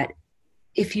about that.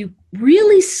 If you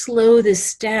really slow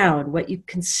this down, what you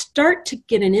can start to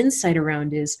get an insight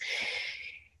around is,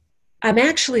 I'm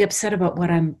actually upset about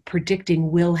what I'm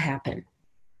predicting will happen.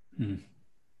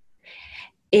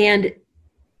 And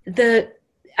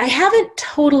I haven't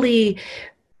totally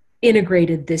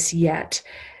integrated this yet.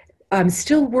 I'm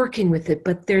still working with it,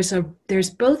 but there's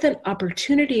both an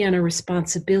opportunity and a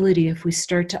responsibility if we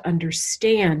start to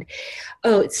understand,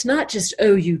 it's not just,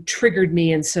 you triggered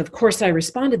me, and so of course I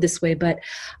responded this way, but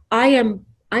I'm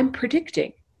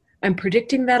predicting. I'm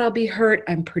predicting that I'll be hurt.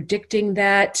 I'm predicting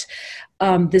that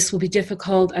this will be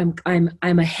difficult. I'm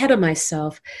ahead of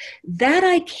myself. That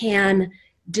I can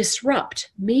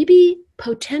disrupt. Maybe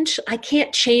potential. I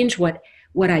can't change what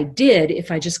I did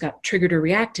if I just got triggered or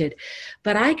reacted,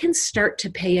 but I can start to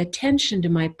pay attention to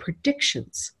my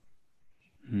predictions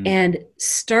and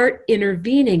start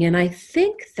intervening. And I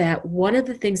think that one of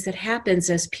the things that happens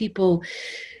as people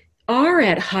are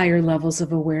at higher levels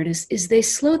of awareness is they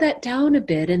slow that down a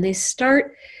bit and they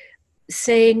start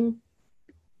saying,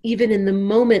 even in the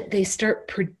moment, they start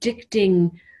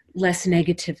predicting less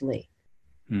negatively.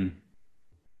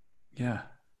 Yeah.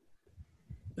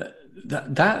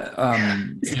 Isn't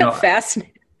that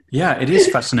fascinating? Yeah, it is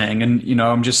fascinating. And,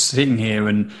 I'm just sitting here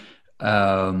and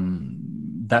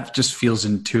that just feels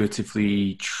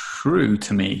intuitively true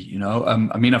to me,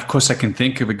 I mean, of course I can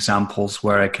think of examples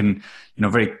where I can,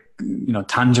 very,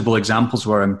 tangible examples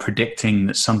where I'm predicting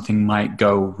that something might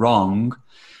go wrong.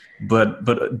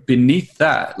 But beneath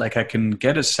that, like, I can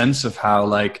get a sense of how,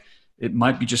 like, it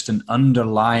might be just an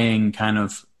underlying kind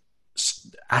of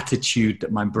attitude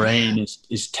that my brain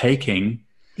is taking.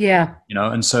 Yeah.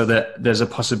 And so that there's a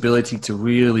possibility to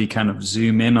really kind of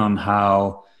zoom in on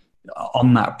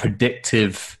that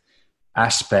predictive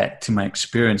aspect to my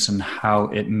experience and how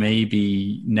it may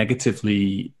be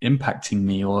negatively impacting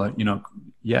me or,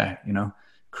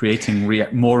 creating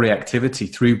more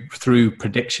reactivity through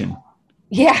prediction.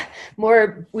 Yeah.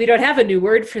 We don't have a new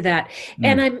word for that.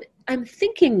 And I'm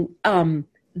thinking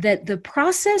that the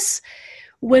process,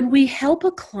 when we help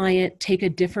a client take a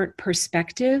different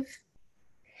perspective,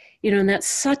 and that's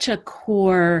such a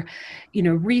core,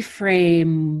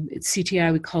 reframe,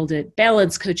 CTI, we called it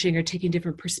balance coaching, or taking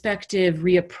different perspective,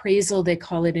 reappraisal, they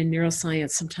call it in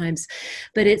neuroscience sometimes.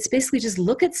 But it's basically just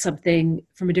look at something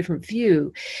from a different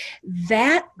view.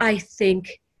 That, I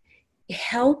think,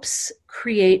 helps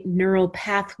create neural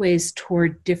pathways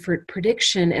toward different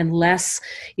prediction and less,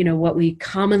 what we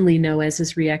commonly know as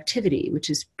reactivity, which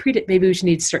is maybe we should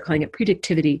need to start calling it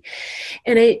predictivity.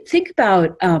 And I think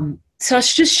about, so I'll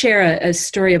just share a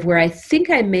story of where I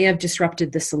think I may have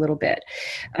disrupted this a little bit.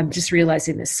 I'm just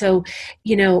realizing this. So,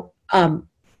 and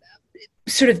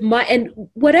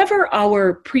whatever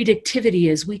our predictivity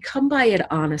is, we come by it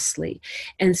honestly.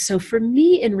 And so for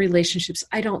me in relationships,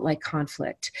 I don't like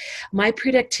conflict. My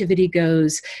predictivity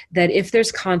goes that if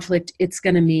there's conflict, it's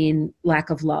going to mean lack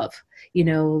of love,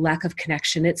 lack of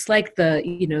connection. It's like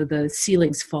the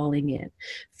ceiling's falling in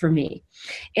for me.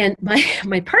 And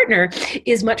my partner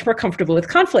is much more comfortable with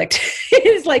conflict.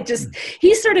 It's like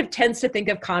he sort of tends to think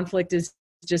of conflict as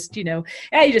just, you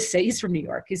just say, he's from New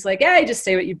York. He's like, you just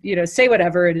say what say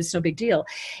whatever, and it's no big deal.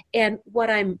 And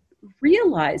what I'm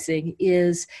realizing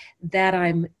is that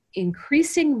I'm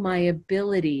increasing my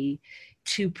ability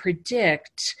to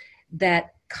predict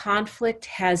that conflict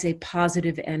has a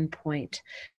positive endpoint,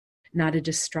 not a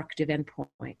destructive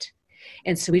endpoint.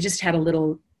 And so we just had a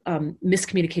little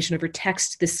miscommunication over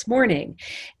text this morning.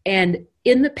 And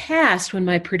in the past, when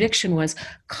my prediction was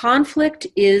conflict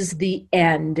is the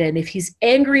end, and if he's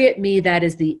angry at me, that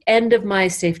is the end of my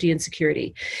safety and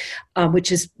security,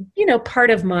 which is, part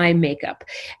of my makeup.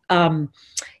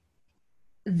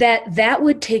 That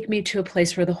would take me to a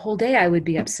place where the whole day I would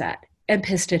be upset and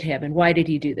pissed at him. And why did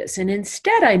he do this? And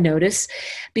instead I notice,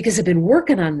 because I've been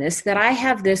working on this, that I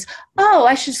have this,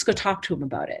 I should just go talk to him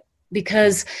about it.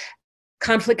 Because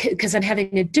I'm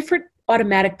having a different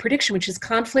automatic prediction, which is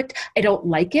conflict. I don't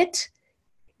like it.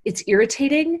 It's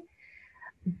irritating,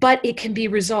 but it can be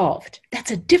resolved.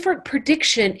 That's a different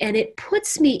prediction, and it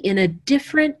puts me in a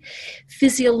different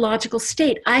physiological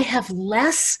state. I have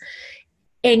less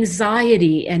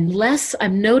anxiety and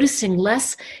I'm noticing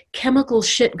less chemical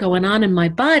shit going on in my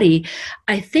body.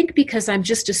 I think because I'm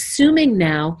just assuming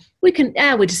now we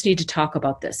just need to talk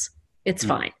about this. It's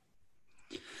fine.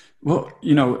 Well,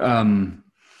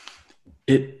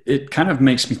 it kind of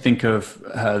makes me think of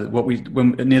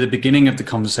when near the beginning of the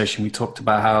conversation, we talked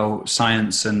about how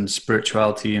science and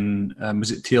spirituality and was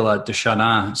it Teilhard de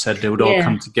Chardin said they would all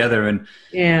come together. And,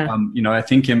 I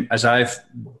think as I've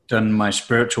done my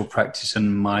spiritual practice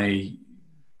and my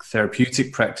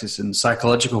therapeutic practice and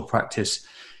psychological practice,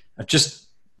 I've just,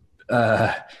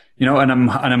 and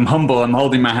I'm humble. I'm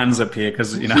holding my hands up here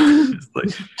because,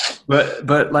 but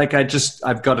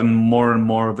I've gotten more and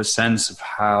more of a sense of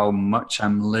how much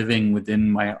I'm living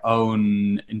within my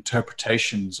own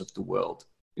interpretations of the world.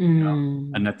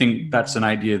 And I think that's an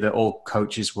idea that all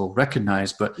coaches will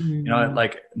recognize, but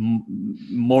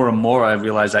more and more I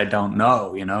realize I don't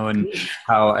know, and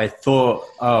how I thought,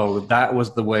 that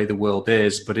was the way the world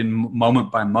is, but in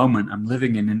moment by moment I'm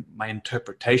living in my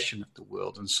interpretation of the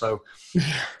world. And so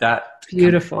that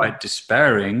beautiful, quite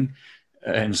despairing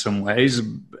in some ways,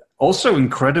 also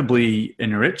incredibly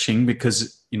enriching,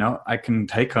 because I can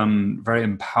take on very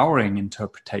empowering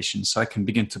interpretations, so I can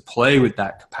begin to play with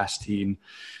that capacity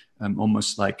and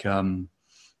almost like kind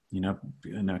of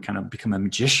become a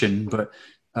magician. But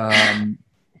yeah,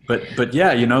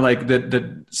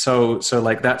 so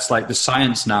that's like the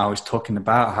science now is talking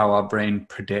about how our brain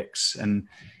predicts, and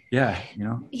yeah,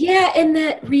 and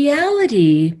that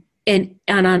reality and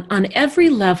on every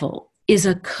level is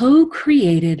a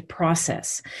co-created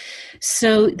process.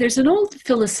 So there's an old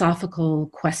philosophical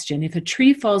question: if a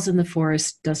tree falls in the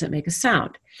forest, does it make a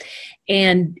sound?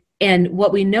 And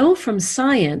what we know from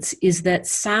science is that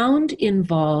sound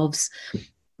involves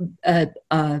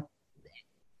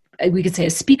we could say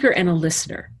a speaker and a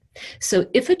listener. So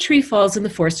if a tree falls in the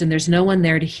forest and there's no one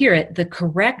there to hear it, the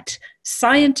correct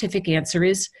scientific answer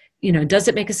is, does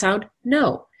it make a sound?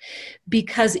 No,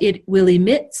 because it will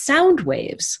emit sound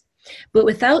waves. But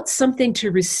without something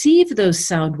to receive those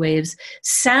sound waves,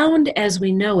 sound as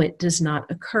we know it does not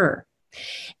occur.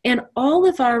 And all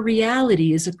of our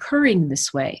reality is occurring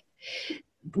this way.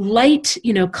 Light,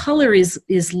 color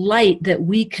is light that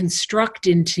we construct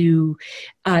into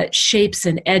shapes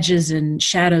and edges and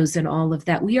shadows and all of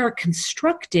that. We are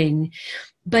constructing,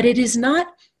 but it is not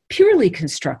purely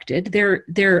constructed.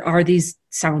 There are these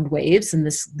sound waves and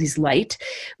these light,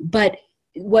 but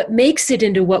what makes it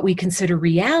into what we consider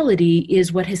reality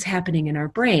is what is happening in our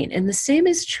brain. And the same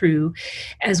is true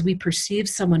as we perceive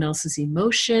someone else's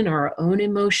emotion or our own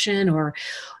emotion, or,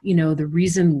 the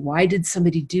reason why did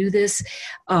somebody do this,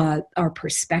 our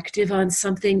perspective on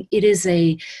something. It is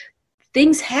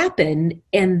things happen,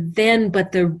 and then,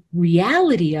 but the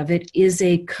reality of it is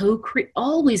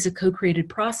always a co-created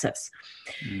process.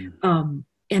 And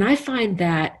I find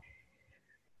that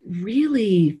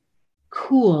really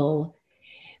cool.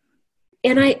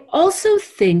 And I also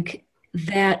think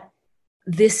that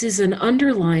this is an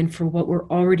underline for what we're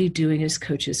already doing as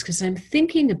coaches, because I'm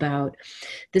thinking about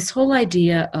this whole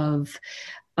idea of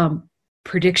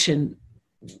prediction.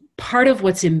 Part of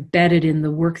what's embedded in the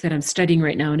work that I'm studying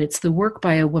right now, and it's the work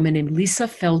by a woman named Lisa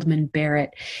Feldman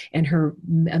Barrett, and her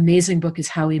amazing book is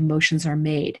How Emotions Are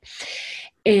Made.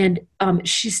 And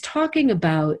she's talking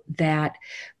about that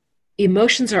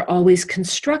emotions are always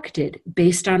constructed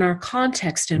based on our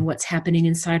context and what's happening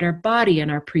inside our body and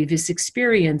our previous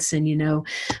experience. And,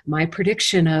 my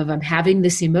prediction of I'm having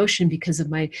this emotion because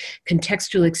of my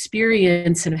contextual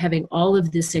experience, and I'm having all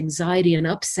of this anxiety and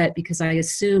upset because I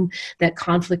assume that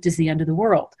conflict is the end of the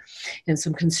world. And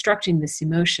so I'm constructing this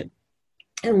emotion.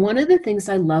 And one of the things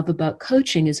I love about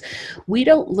coaching is we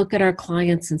don't look at our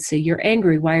clients and say, you're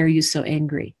angry. Why are you so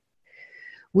angry?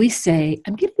 We say,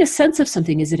 I'm getting a sense of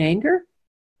something. Is it anger?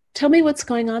 Tell me what's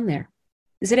going on there.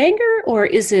 Is it anger or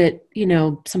is it,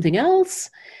 something else?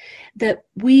 That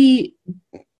we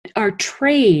are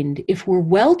trained, if we're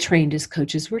well trained as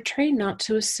coaches, we're trained not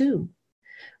to assume.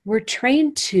 We're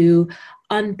trained to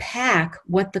unpack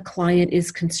what the client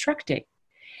is constructing.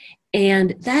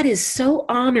 And that is so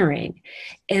honoring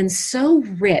and so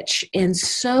rich and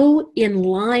so in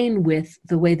line with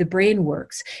the way the brain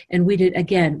works. And we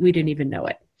didn't even know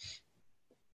it.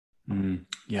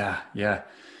 Yeah.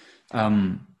 I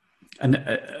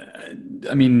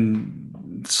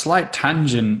mean, slight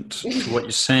tangent to what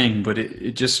you're saying, but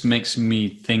it just makes me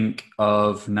think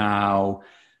of now,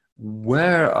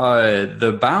 where are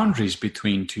the boundaries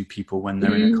between two people when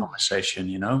they're in a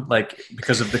conversation, like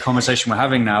because of the conversation we're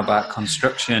having now about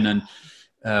construction and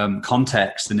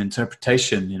context and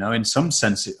interpretation, in some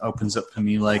sense, it opens up for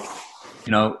me like,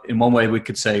 in one way we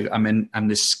could say I'm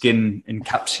this skin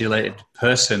encapsulated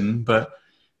person, but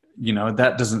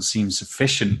that doesn't seem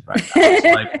sufficient right now. It's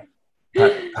like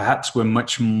perhaps we're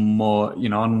much more,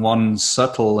 on one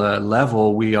subtle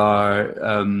level, we are,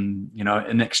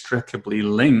 inextricably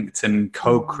linked and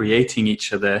co-creating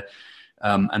each other.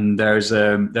 And there's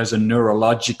a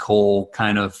neurological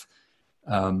kind of,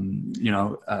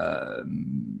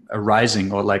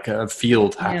 arising or like a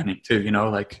field happening too,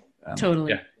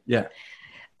 Totally. Yeah.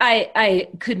 I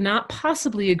could not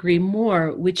possibly agree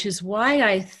more, which is why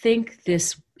I think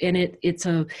this, and it's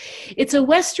a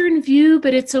Western view,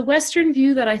 but it's a Western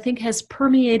view that I think has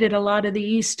permeated a lot of the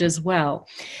East as well,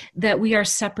 that we are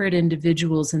separate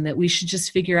individuals and that we should just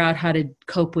figure out how to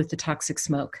cope with the toxic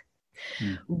smoke.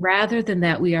 Rather than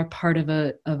that, we are part of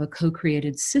a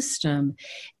co-created system,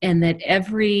 and that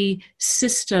every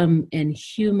system and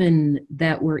human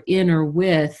that we're in or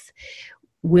with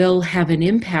will have an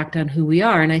impact on who we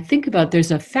are. And I think about, there's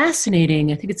a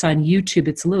fascinating, I think it's on YouTube,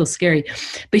 it's a little scary,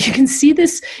 but you can see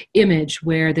this image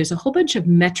where there's a whole bunch of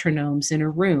metronomes in a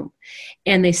room,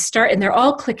 and they're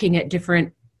all clicking at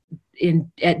different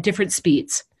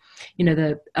speeds,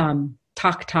 the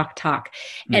talk, talk, talk.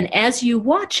 And as you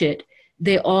watch it,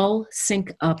 they all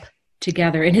sync up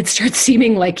together, and it starts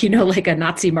seeming like, like a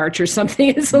Nazi march or something.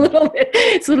 It's a little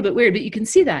bit weird, but you can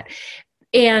see that.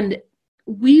 And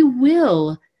we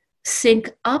will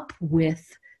sync up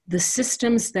with the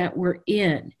systems that we're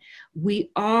in. We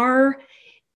are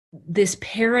this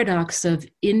paradox of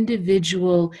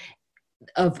individual,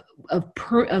 of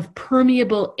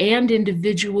permeable and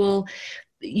individual.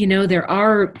 There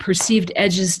are perceived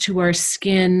edges to our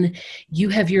skin. You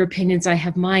have your opinions, I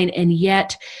have mine, and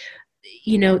yet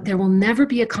there will never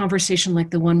be a conversation like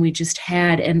the one we just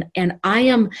had. And I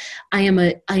am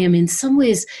in some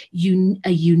ways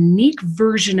a unique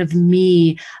version of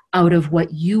me out of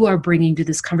what you are bringing to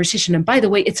this conversation. And by the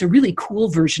way, it's a really cool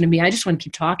version of me. I just want to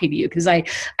keep talking to you because I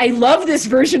love this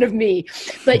version of me.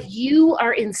 But you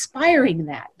are inspiring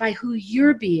that by who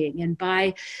you're being and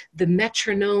by the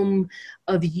metronome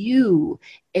of you.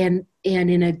 And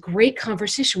in a great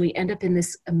conversation, we end up in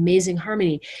this amazing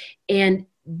harmony. And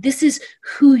this is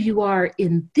who you are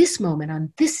in this moment,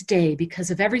 on this day,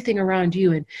 because of everything around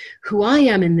you, and who I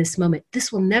am in this moment.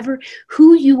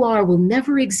 Who you are will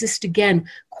never exist again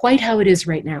quite how it is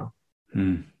right now.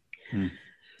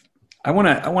 I want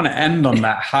to end on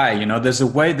that high. There's a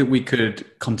way that we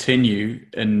could continue,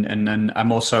 and then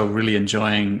I'm also really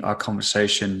enjoying our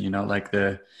conversation.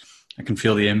 I can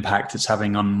feel the impact it's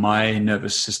having on my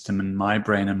nervous system and my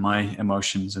brain and my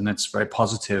emotions, and that's very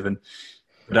positive.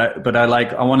 But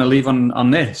I want to leave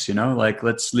on this,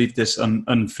 let's leave this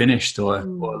unfinished, or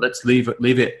let's leave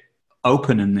it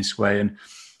open in this way.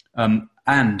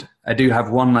 And I do have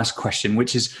one last question,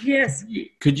 which is, yes,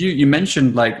 you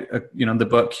mentioned the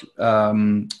book,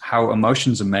 How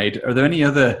Emotions Are Made. Are there any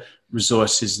other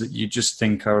resources that you just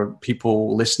think are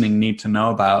people listening need to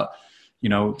know about,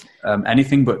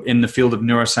 anything but in the field of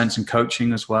neuroscience and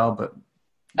coaching as well, but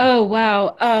Oh,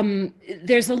 wow.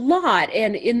 There's a lot.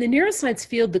 And in the neuroscience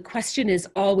field, the question is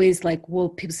always like, well,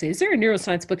 people say, is there a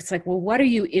neuroscience book? It's like, well, what are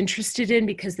you interested in?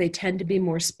 Because they tend to be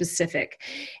more specific.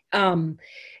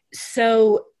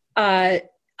 So I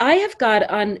have got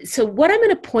so what I'm going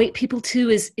to point people to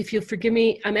is, if you'll forgive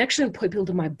me, I'm actually going to point people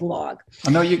to my blog.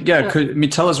 I know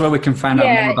tell us where we can find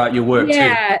out more about your work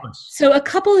too. So a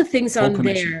couple of things on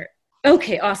there.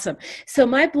 Okay, awesome. So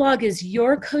my blog is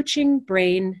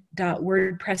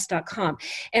yourcoachingbrain.wordpress.com.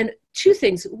 And two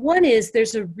things. One is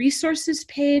there's a resources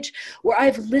page where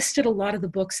I've listed a lot of the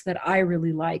books that I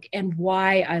really like and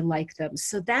why I like them.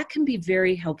 So that can be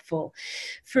very helpful.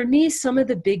 For me, some of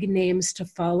the big names to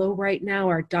follow right now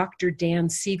are Dr. Dan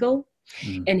Siegel.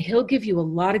 And he'll give you a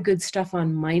lot of good stuff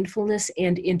on mindfulness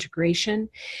and integration.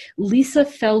 Lisa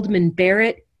Feldman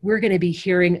Barrett we're going to be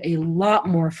hearing a lot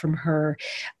more from her.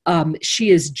 She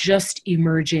is just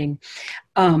emerging.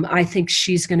 I think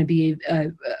she's going to be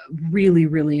a really,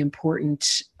 really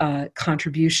important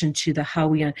contribution to the how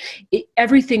we,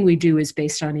 everything we do is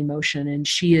based on emotion, and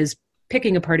she is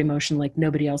picking apart emotion like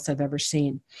nobody else I've ever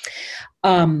seen.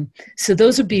 So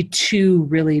those would be two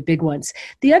really big ones.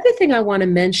 The other thing I want to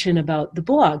mention about the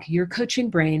blog,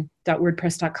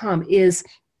 yourcoachingbrain.wordpress.com, is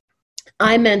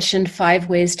I mentioned 5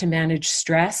 ways to manage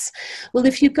stress. Well,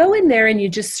 if you go in there and you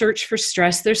just search for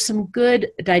stress, there's some good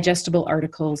digestible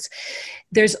articles.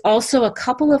 There's also a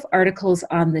couple of articles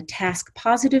on the Task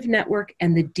Positive Network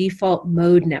and the Default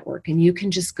Mode Network, and you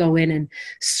can just go in and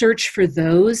search for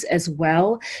those as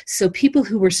well. So people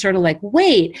who were sort of like,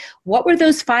 wait, what were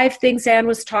those 5 things Anne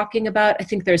was talking about? I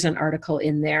think there's an article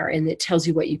in there, and it tells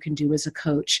you what you can do as a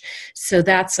coach. So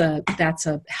that's a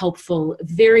helpful,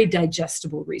 very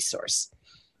digestible resource.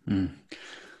 And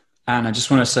I just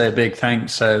want to say a big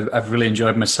thanks. I've really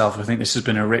enjoyed myself. I think this has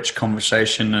been a rich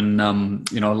conversation and,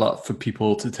 a lot for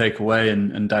people to take away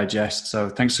and digest. So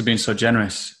thanks for being so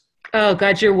generous. Oh,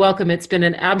 God, you're welcome. It's been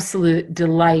an absolute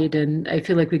delight. And I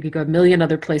feel like we could go a million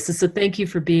other places. So thank you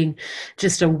for being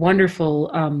just a wonderful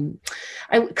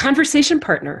conversation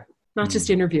partner, not just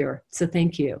interviewer. So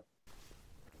thank you.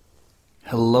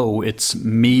 Hello, it's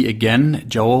me again,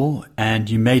 Joel, and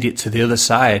you made it to the other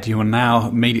side. You are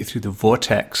now made it through the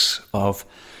vortex of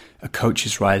a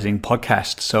Coaches Rising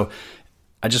podcast. So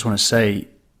I just want to say,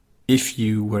 if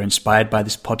you were inspired by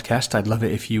this podcast, I'd love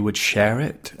it if you would share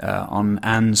it on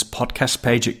Anne's podcast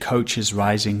page at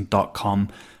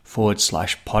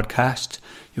coachesrising.com/podcast.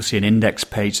 You'll see an index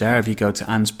page there. If you go to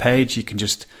Anne's page, you can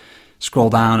just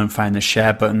scroll down and find the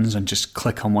share buttons and just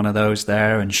click on one of those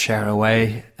there and share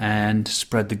away and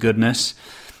spread the goodness.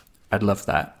 I'd love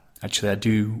that. Actually, I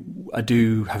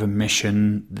do have a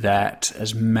mission that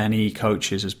as many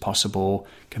coaches as possible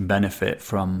can benefit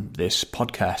from this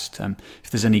podcast.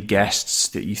 If there's any guests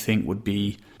that you think would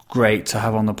be great to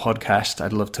have on the podcast,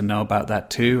 I'd love to know about that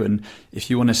too. And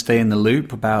if you want to stay in the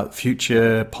loop about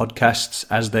future podcasts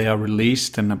as they are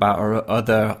released and about our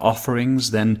other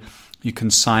offerings, then you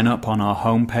can sign up on our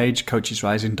homepage,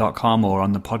 coachesrising.com, or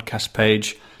on the podcast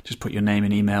page. Just put your name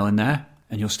and email in there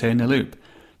and you'll stay in the loop.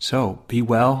 So be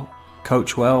well,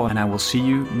 coach well, and I will see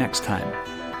you next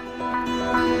time.